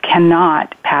people that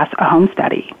cannot pass a home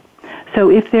study. So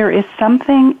if there is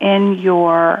something in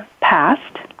your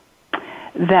past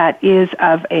that is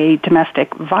of a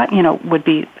would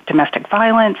be domestic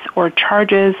violence or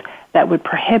charges that would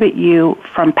prohibit you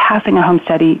from passing a home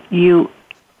study, you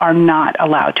are not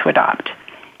allowed to adopt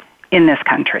in this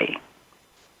country.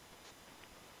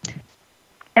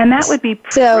 And that would be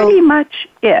pretty much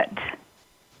it.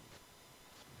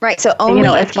 Right. So only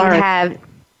if you have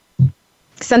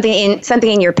something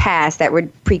in your past that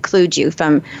would preclude you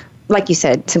from, like you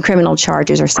said, some criminal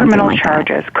charges or something like that. Criminal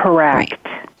charges, correct.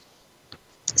 Right.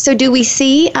 So do we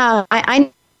see,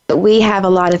 I know we have a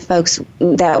lot of folks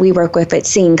that we work with at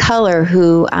Seeing Color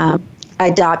who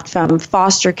adopt from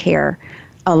foster care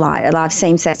a lot. A lot of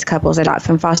same-sex couples adopt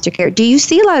from foster care. Do you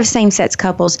see a lot of same-sex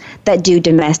couples that do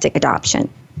domestic adoption?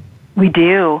 We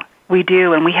do,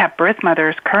 and we have birth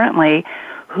mothers currently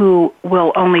who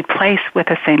will only place with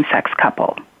a same-sex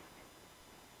couple.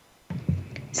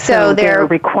 So they're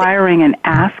requiring and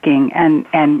asking and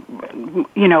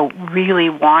really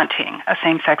wanting a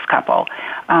same-sex couple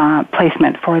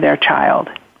placement for their child.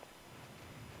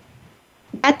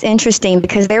 That's interesting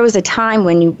because there was a time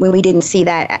when we didn't see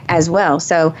that as well.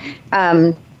 So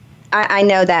I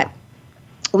know that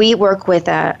we work with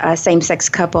a same-sex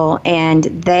couple, and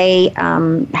they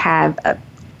have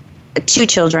two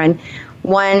children.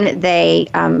 One they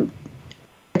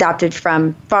adopted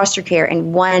from foster care,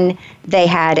 and one they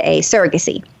had a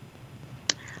surrogacy.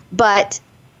 But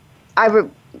I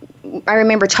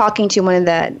remember talking to one of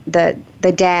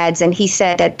the dads, and he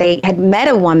said that they had met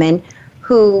a woman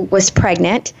who was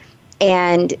pregnant,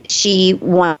 and she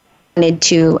wanted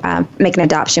to make an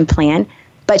adoption plan.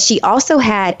 But she also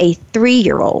had a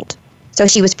 3-year-old. So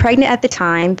she was pregnant at the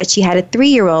time, but she had a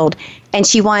 3-year-old, and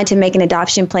she wanted to make an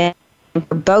adoption plan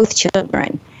for both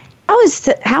children.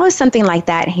 How is something like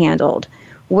that handled?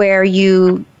 Or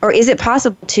is it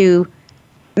possible to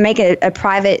make a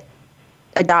private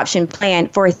adoption plan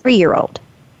for a 3-year-old?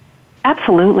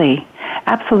 Absolutely.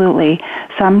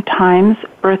 Sometimes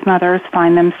birth mothers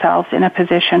find themselves in a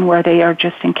position where they are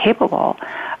just incapable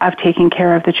of taking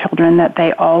care of the children that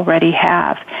they already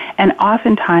have. And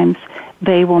oftentimes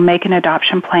they will make an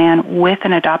adoption plan with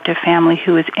an adoptive family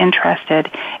who is interested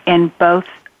in both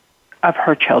of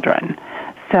her children,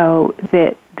 so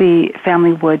that the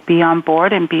family would be on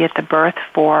board and be at the birth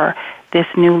for this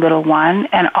new little one,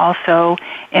 and also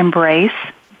embrace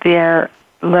their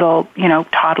little,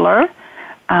 toddler,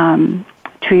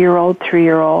 2-year-old,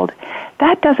 3-year-old.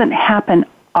 That doesn't happen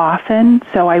often,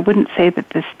 so I wouldn't say that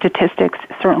the statistics,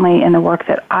 certainly in the work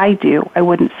that I do, I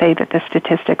wouldn't say that the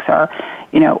statistics are,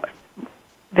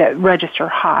 that register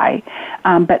high,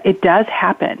 but it does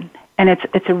happen, and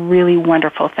it's a really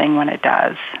wonderful thing when it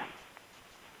does.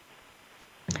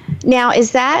 Now,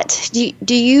 is that,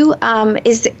 do you, and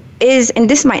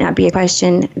this might not be a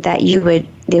question that they would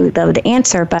be able to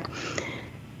answer, but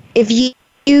if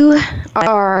you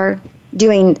are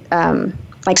doing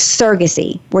like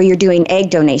surrogacy, where you're doing egg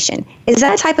donation, is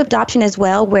that a type of adoption as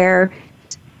well, where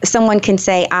someone can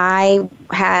say, I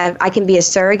can be a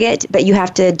surrogate, but you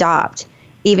have to adopt,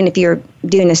 even if you're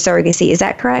doing a surrogacy? Is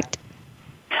that correct?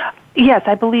 Yes,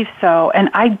 I believe so. And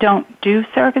I don't do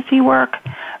surrogacy work,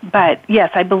 but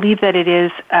yes, I believe that it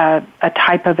is a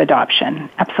type of adoption,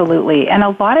 absolutely. And a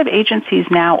lot of agencies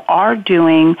now are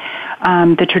doing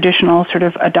the traditional sort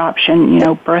of adoption,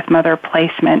 birth mother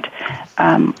placement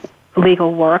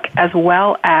legal work, as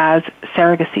well as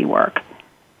surrogacy work.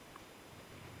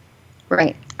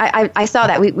 Right. I saw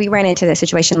that. We ran into a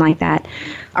situation like that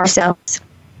ourselves.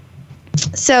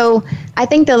 So I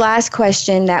think the last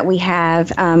question that we have,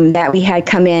 that we had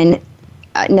come in,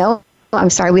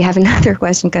 we have another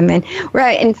question come in.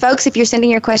 Right, and folks, if you're sending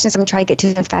your questions, I'm going to try to get to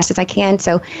them as fast as I can,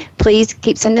 so please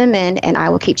keep sending them in, and I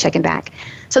will keep checking back.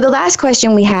 So the last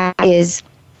question we have is,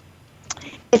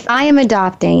 if I am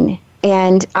adopting,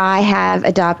 and I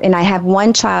have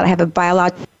one child, I have a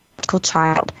biological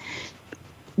child,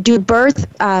 do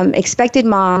expected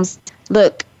moms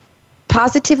look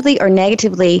positively or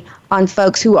negatively on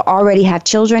folks who already have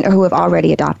children or who have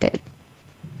already adopted?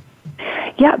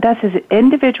 Yeah, that's as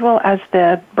individual as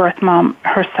the birth mom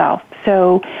herself.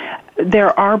 So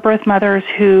there are birth mothers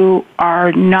who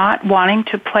are not wanting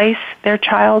to place their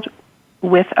child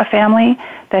with a family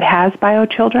that has bio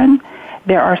children.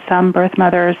 There are some birth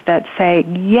mothers that say,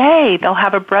 yay, they'll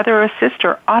have a brother or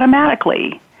sister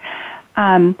automatically.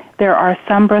 There are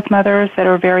some birth mothers that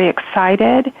are very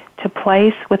excited to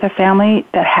place with a family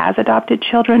that has adopted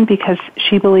children, because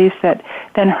she believes that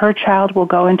then her child will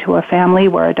go into a family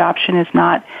where adoption is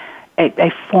not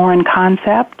a foreign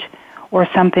concept or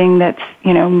something that's,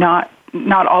 not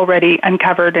already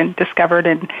uncovered and discovered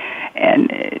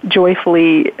and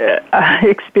joyfully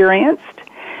experienced.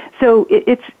 So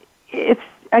it's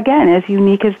again, as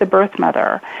unique as the birth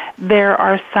mother. There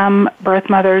are some birth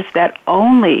mothers that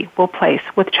only will place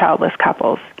with childless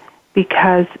couples,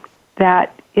 because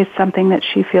that is something that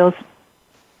she feels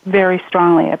very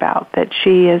strongly about, that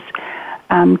she is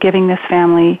giving this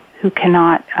family who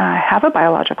cannot have a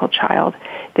biological child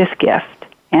this gift,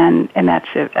 and that's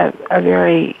a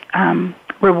very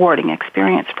rewarding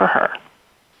experience for her.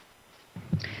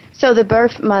 So the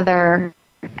birth mother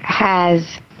has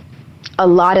a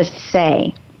lot of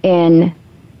say in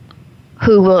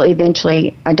who will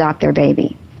eventually adopt their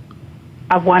baby.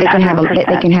 100%.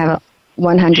 They can have a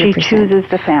 100%. She chooses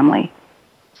the family.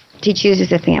 She chooses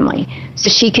the family. So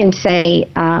she can say,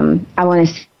 I want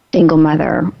a single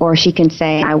mother, or she can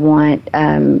say, I want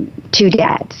 2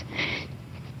 dads.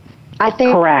 I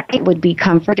think Correct. It would be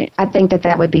comforting. I think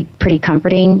that would be pretty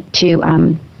comforting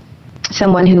to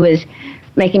someone who is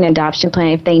making an adoption plan,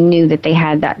 if they knew that they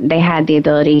had the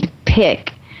ability to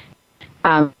pick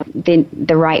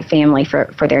the right family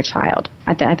for their child.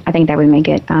 I think that would make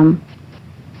it.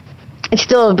 It's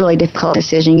still a really difficult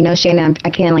decision, Shannon. I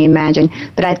can't only imagine.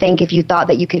 But I think if you thought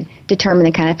that you could determine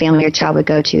the kind of family your child would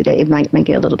go to, that it might make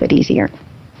it a little bit easier.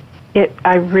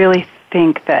 I really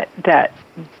think that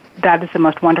is the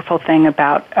most wonderful thing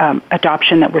about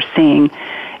adoption that we're seeing.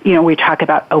 We talk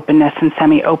about openness and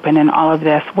semi-open and all of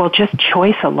this. Well, just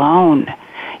choice alone.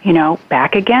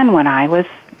 Back again when I was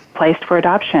placed for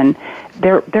adoption,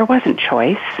 there wasn't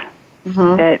choice.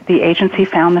 Mm-hmm. That the agency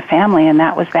found the family, and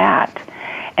that was that.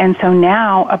 And so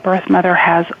now a birth mother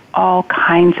has all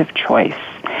kinds of choice.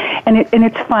 And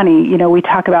it's funny, we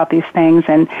talk about these things,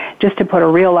 and just to put a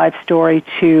real life story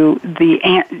to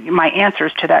my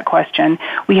answers to that question,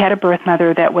 we had a birth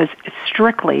mother that was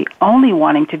strictly only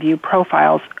wanting to view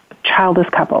profiles childless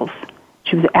couples.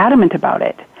 She was adamant about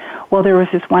it. Well, there was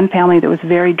this one family that was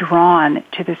very drawn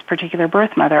to this particular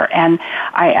birth mother, and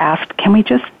I asked, can we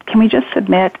just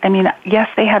submit? I mean, yes,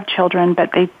 they have children,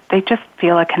 but they just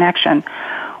feel a connection.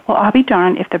 Well, I'll be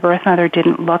darned if the birth mother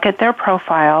didn't look at their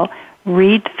profile,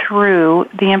 read through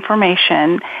the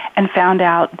information and found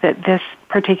out that this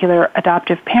particular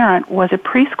adoptive parent was a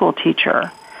preschool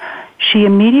teacher. She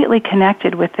immediately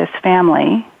connected with this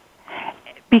family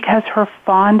because her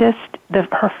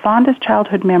fondest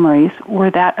childhood memories were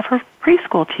that of her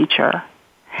preschool teacher.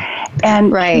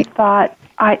 And she thought,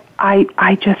 I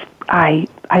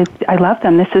love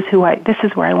them. This is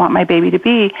where I want my baby to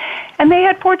be. And they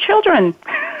had 4 children.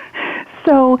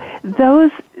 So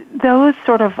those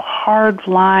sort of hard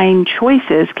line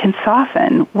choices can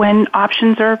soften when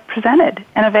options are presented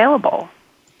and available.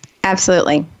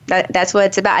 Absolutely. That's what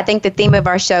it's about. I think the theme of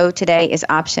our show today is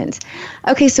options.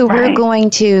 Okay, so we're going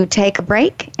to take a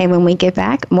break, and when we get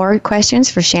back, more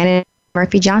questions for Shannon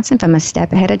Murphy-Johnson from A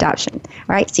Step Ahead Adoption. All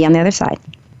right, see you on the other side.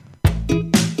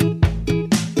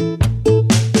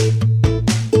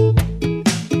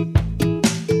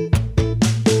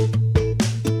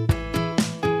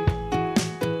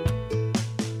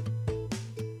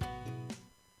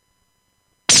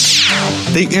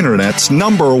 The Internet's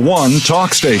 #1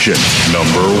 talk station.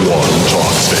 #1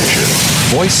 talk station.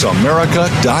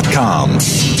 VoiceAmerica.com.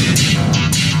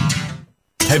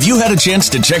 Have you had a chance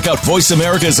to check out Voice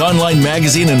America's online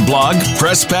magazine and blog,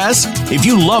 Press Pass? If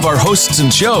you love our hosts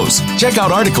and shows, check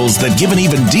out articles that give an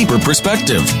even deeper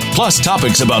perspective. Plus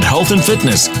topics about health and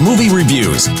fitness, movie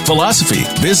reviews, philosophy,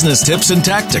 business tips and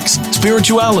tactics,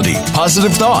 spirituality,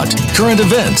 positive thought, current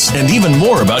events, and even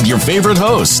more about your favorite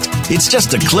host. It's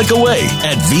just a click away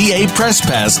at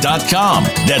vapresspass.com.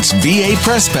 That's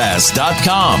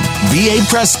vapresspass.com. VA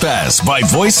Press Pass by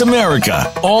Voice America.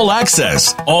 All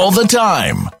access, all the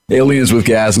time. Aliens with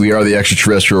Gas. We are the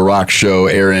extraterrestrial rock show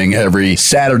airing every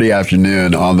Saturday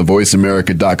afternoon on the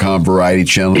VoiceAmerica.com variety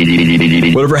channel.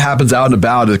 Whatever happens out and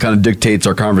about, it kind of dictates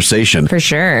our conversation. For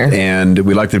sure. And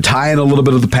we like to tie in a little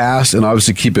bit of the past and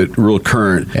obviously keep it real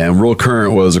current. And real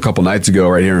current was a couple nights ago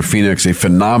right here in Phoenix. A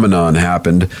phenomenon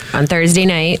happened. On Thursday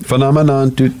night.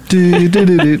 Phenomenon.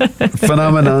 Phenomenon.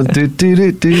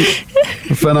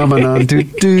 Phenomenon. All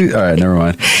right, never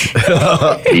mind.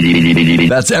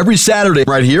 That's every Saturday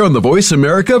right here on the Voice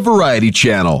America Variety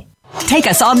Channel. Take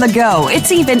us on the go.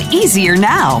 It's even easier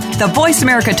now. The Voice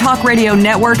America Talk Radio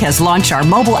Network has launched our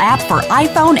mobile app for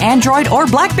iPhone, Android, or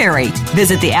BlackBerry.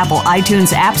 Visit the Apple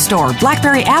iTunes App Store,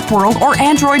 BlackBerry App World, or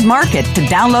Android Market to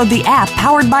download the app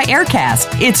powered by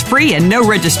Aircast. It's free and no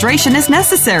registration is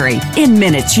necessary. In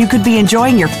minutes, you could be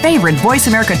enjoying your favorite Voice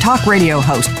America Talk Radio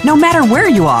host, no matter where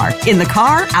you are, in the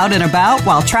car, out and about,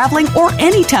 while traveling, or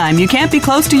anytime you can't be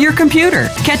close to your computer.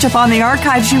 Catch up on the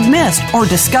archives you've missed or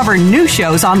discover new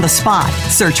shows on the spot.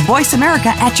 Search Voice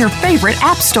America at your favorite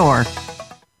app store.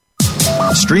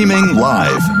 Streaming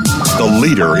live. The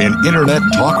leader in Internet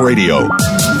talk radio.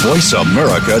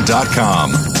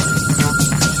 VoiceAmerica.com.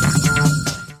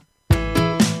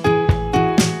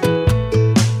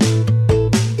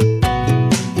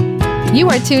 You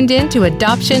are tuned in to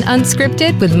Adoption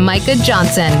Unscripted with Micah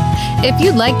Johnson. If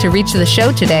you'd like to reach the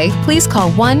show today, please call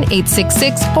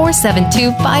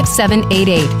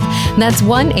 1-866-472-5788. That's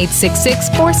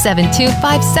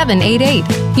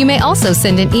 1-866-472-5788. You may also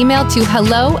send an email to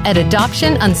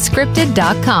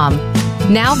hello@adoptionunscripted.com.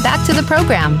 Now back to the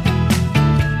program.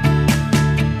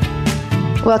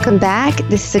 Welcome back.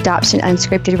 This is Adoption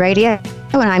Unscripted Radio,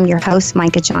 and I'm your host,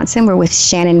 Micah Johnson. We're with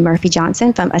Shannon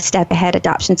Murphy-Johnson from A Step Ahead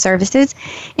Adoption Services,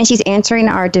 and she's answering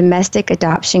our domestic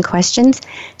adoption questions.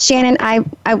 Shannon,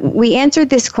 we answered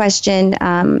this question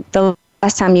the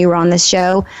last time you were on the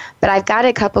show, but I've got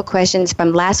a couple questions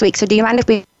from last week. So do you mind if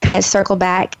we kind of circle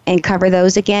back and cover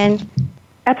those again?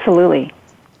 Absolutely.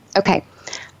 Okay.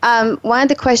 One of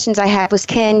the questions I had was,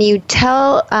 can you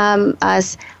tell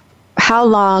us how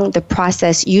long the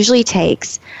process usually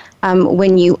takes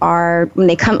when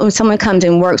someone comes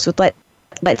and works with,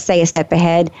 let's say, A Step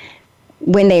Ahead,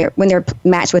 when they're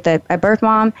matched with a birth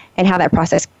mom, and how that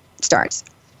process starts?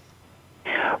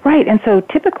 Right, and so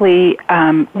typically,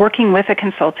 working with a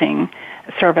consulting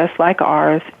service like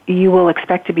ours, you will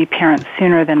expect to be parents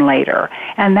sooner than later,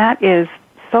 and that is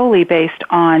solely based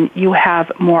on you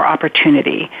have more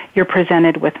opportunity. You're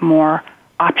presented with more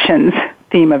options,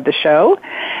 theme of the show.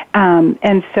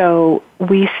 And so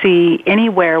we see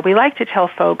anywhere, we like to tell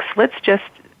folks, let's just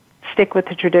stick with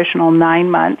the traditional 9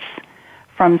 months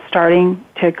from starting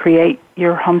to create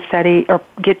your home study or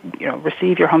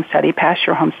receive your home study, pass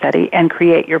your home study, and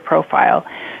create your profile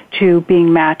to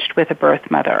being matched with a birth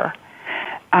mother.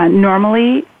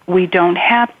 Normally, we don't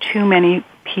have too many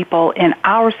people in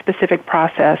our specific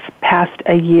process past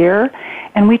a year,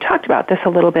 and we talked about this a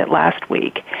little bit last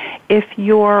week. If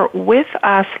you're with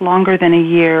us longer than a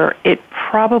year, it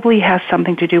probably has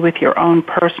something to do with your own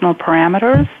personal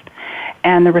parameters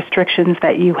and the restrictions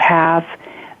that you have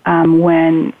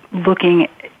when looking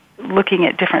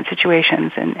at different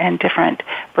situations and different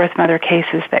birth mother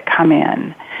cases that come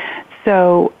in.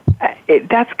 So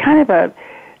that's kind of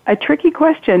a tricky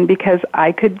question, because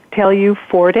I could tell you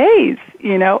 4 days.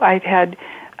 I've had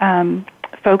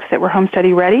folks that were home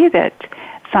study ready that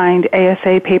signed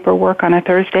ASA paperwork on a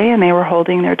Thursday, and they were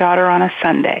holding their daughter on a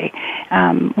Sunday.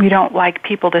 We don't like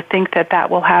people to think that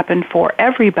will happen for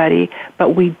everybody, but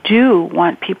we do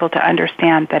want people to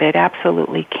understand that it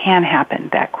absolutely can happen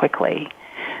that quickly.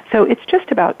 So it's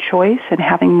just about choice and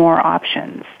having more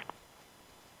options.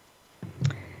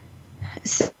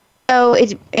 So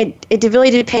it really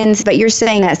depends, but you're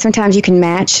saying that sometimes you can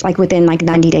match within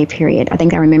 90-day period. I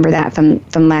think I remember that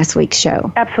from last week's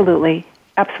show. Absolutely.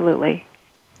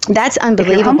 That's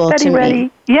unbelievable to me.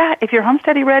 Yeah, if you're home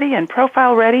study ready and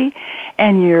profile ready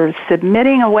and you're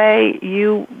submitting away,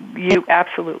 you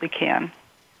absolutely can.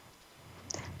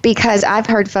 Because I've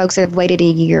heard folks that have waited a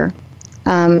year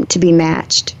to be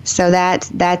matched. So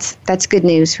that's good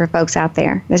news for folks out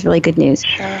there. That's really good news.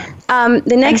 Sure.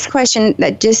 The next question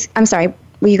I'm sorry,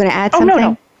 were you going to add something?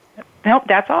 No. Nope,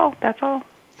 that's all.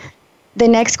 The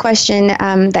next question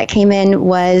that came in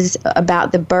was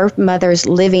about the birth mother's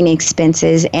living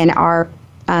expenses and our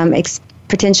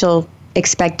potential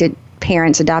expected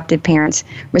parents, adopted parents,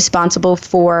 responsible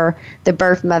for the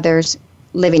birth mother's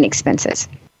living expenses.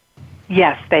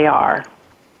 Yes, they are.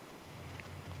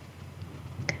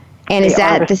 And is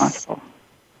that responsible?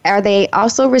 Are they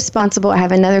also responsible? I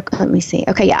have another. Let me see.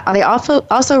 Okay, yeah. Are they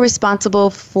also responsible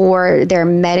for their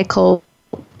medical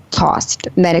cost,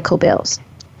 medical bills?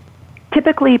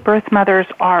 Typically, birth mothers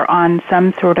are on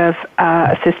some sort of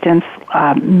assistance,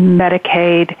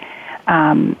 Medicaid,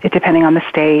 depending on the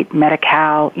state,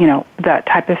 Medi-Cal, that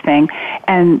type of thing.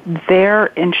 And their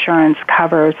insurance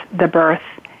covers the birth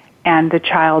and the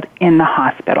child in the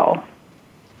hospital.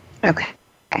 Okay.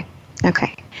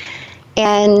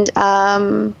 And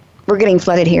we're getting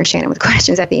flooded here, Shannon, with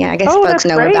questions at the end. I guess folks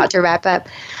know we're about to wrap up.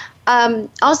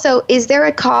 Also, is there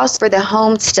a cost for the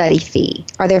home study fee?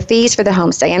 Are there fees for the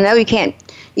home study? I know you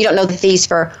don't know the fees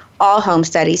for all home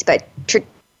studies, but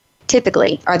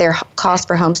typically, are there costs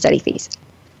for home study fees?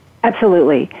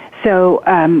 Absolutely. So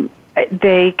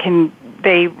they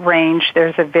range.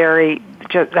 There's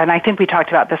and I think we talked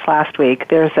about this last week.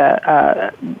 There's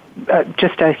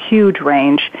just a huge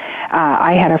range.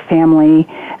 I had a family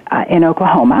in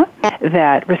Oklahoma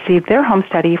that received their home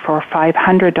study for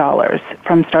 $500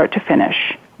 from start to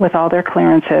finish, with all their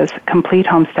clearances, complete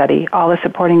home study, all the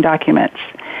supporting documents.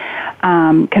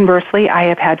 Conversely, I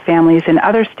have had families in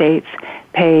other states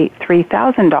pay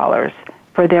 $3,000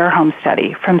 for their home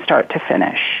study from start to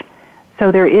finish.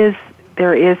 So there is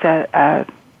a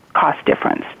cost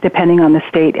difference depending on the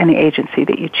state and the agency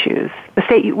that you choose, the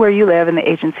state where you live and the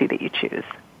agency that you choose.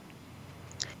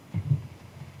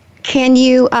 Can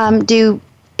you do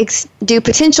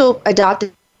potential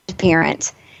adoptive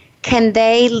parents, can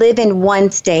they live in one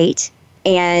state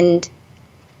and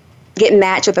get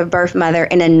matched with a birth mother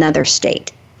in another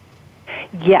state?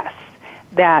 Yes,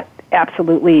 that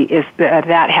absolutely is.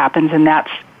 That happens, and that's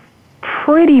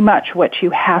pretty much what you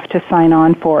have to sign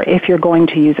on for if you're going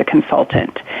to use a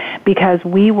consultant, because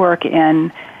we work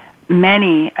in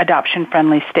many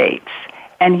adoption-friendly states,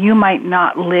 and you might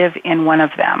not live in one of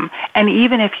them. And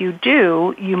even if you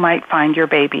do, you might find your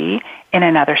baby in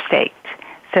another state.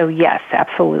 So yes,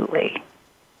 absolutely.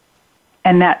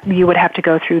 And that you would have to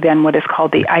go through then what is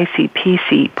called the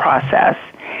ICPC process,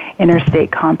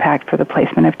 Interstate Compact for the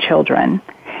Placement of Children.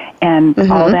 And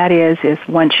all that is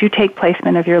once you take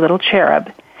placement of your little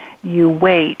cherub, you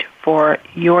wait for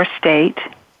your state,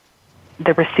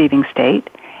 the receiving state,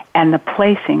 and the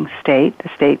placing state, the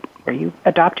state where you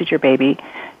adopted your baby,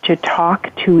 to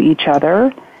talk to each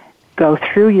other, go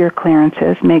through your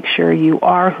clearances, make sure you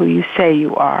are who you say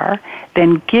you are,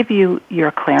 then give you your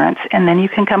clearance, and then you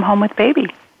can come home with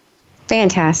baby.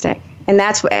 Fantastic. And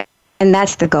that's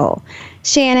the goal.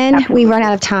 Shannon, Absolutely. We run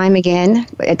out of time again.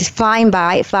 It's flying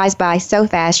by. It flies by so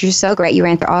fast. You're so great. You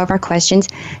ran through all of our questions.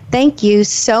 Thank you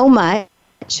so much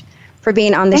for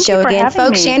being on the show again.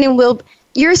 Folks, me.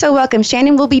 You're so welcome.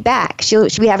 Shannon will be back.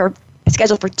 We have her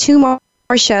scheduled for 2 more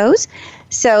shows,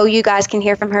 so you guys can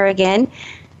hear from her again.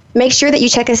 Make sure that you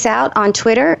check us out on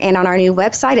Twitter and on our new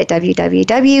website at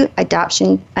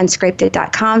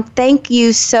www.adoptionunscripted.com. Thank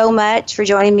you so much for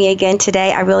joining me again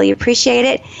today. I really appreciate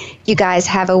it. You guys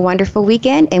have a wonderful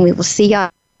weekend, and we will see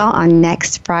y'all on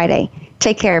next Friday.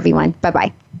 Take care, everyone.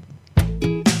 Bye-bye.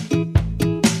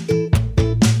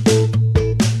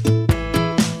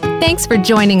 Thanks Thanks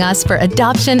for joining us for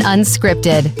Adoption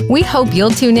Unscripted. We hope you'll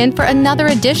tune in for another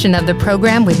edition of the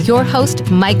program with your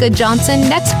host, Micah Johnson,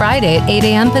 next Friday at 8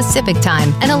 a.m. Pacific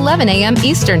Time and 11 a.m.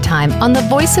 Eastern Time on the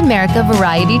Voice America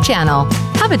Variety Channel.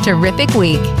 Have a terrific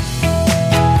week.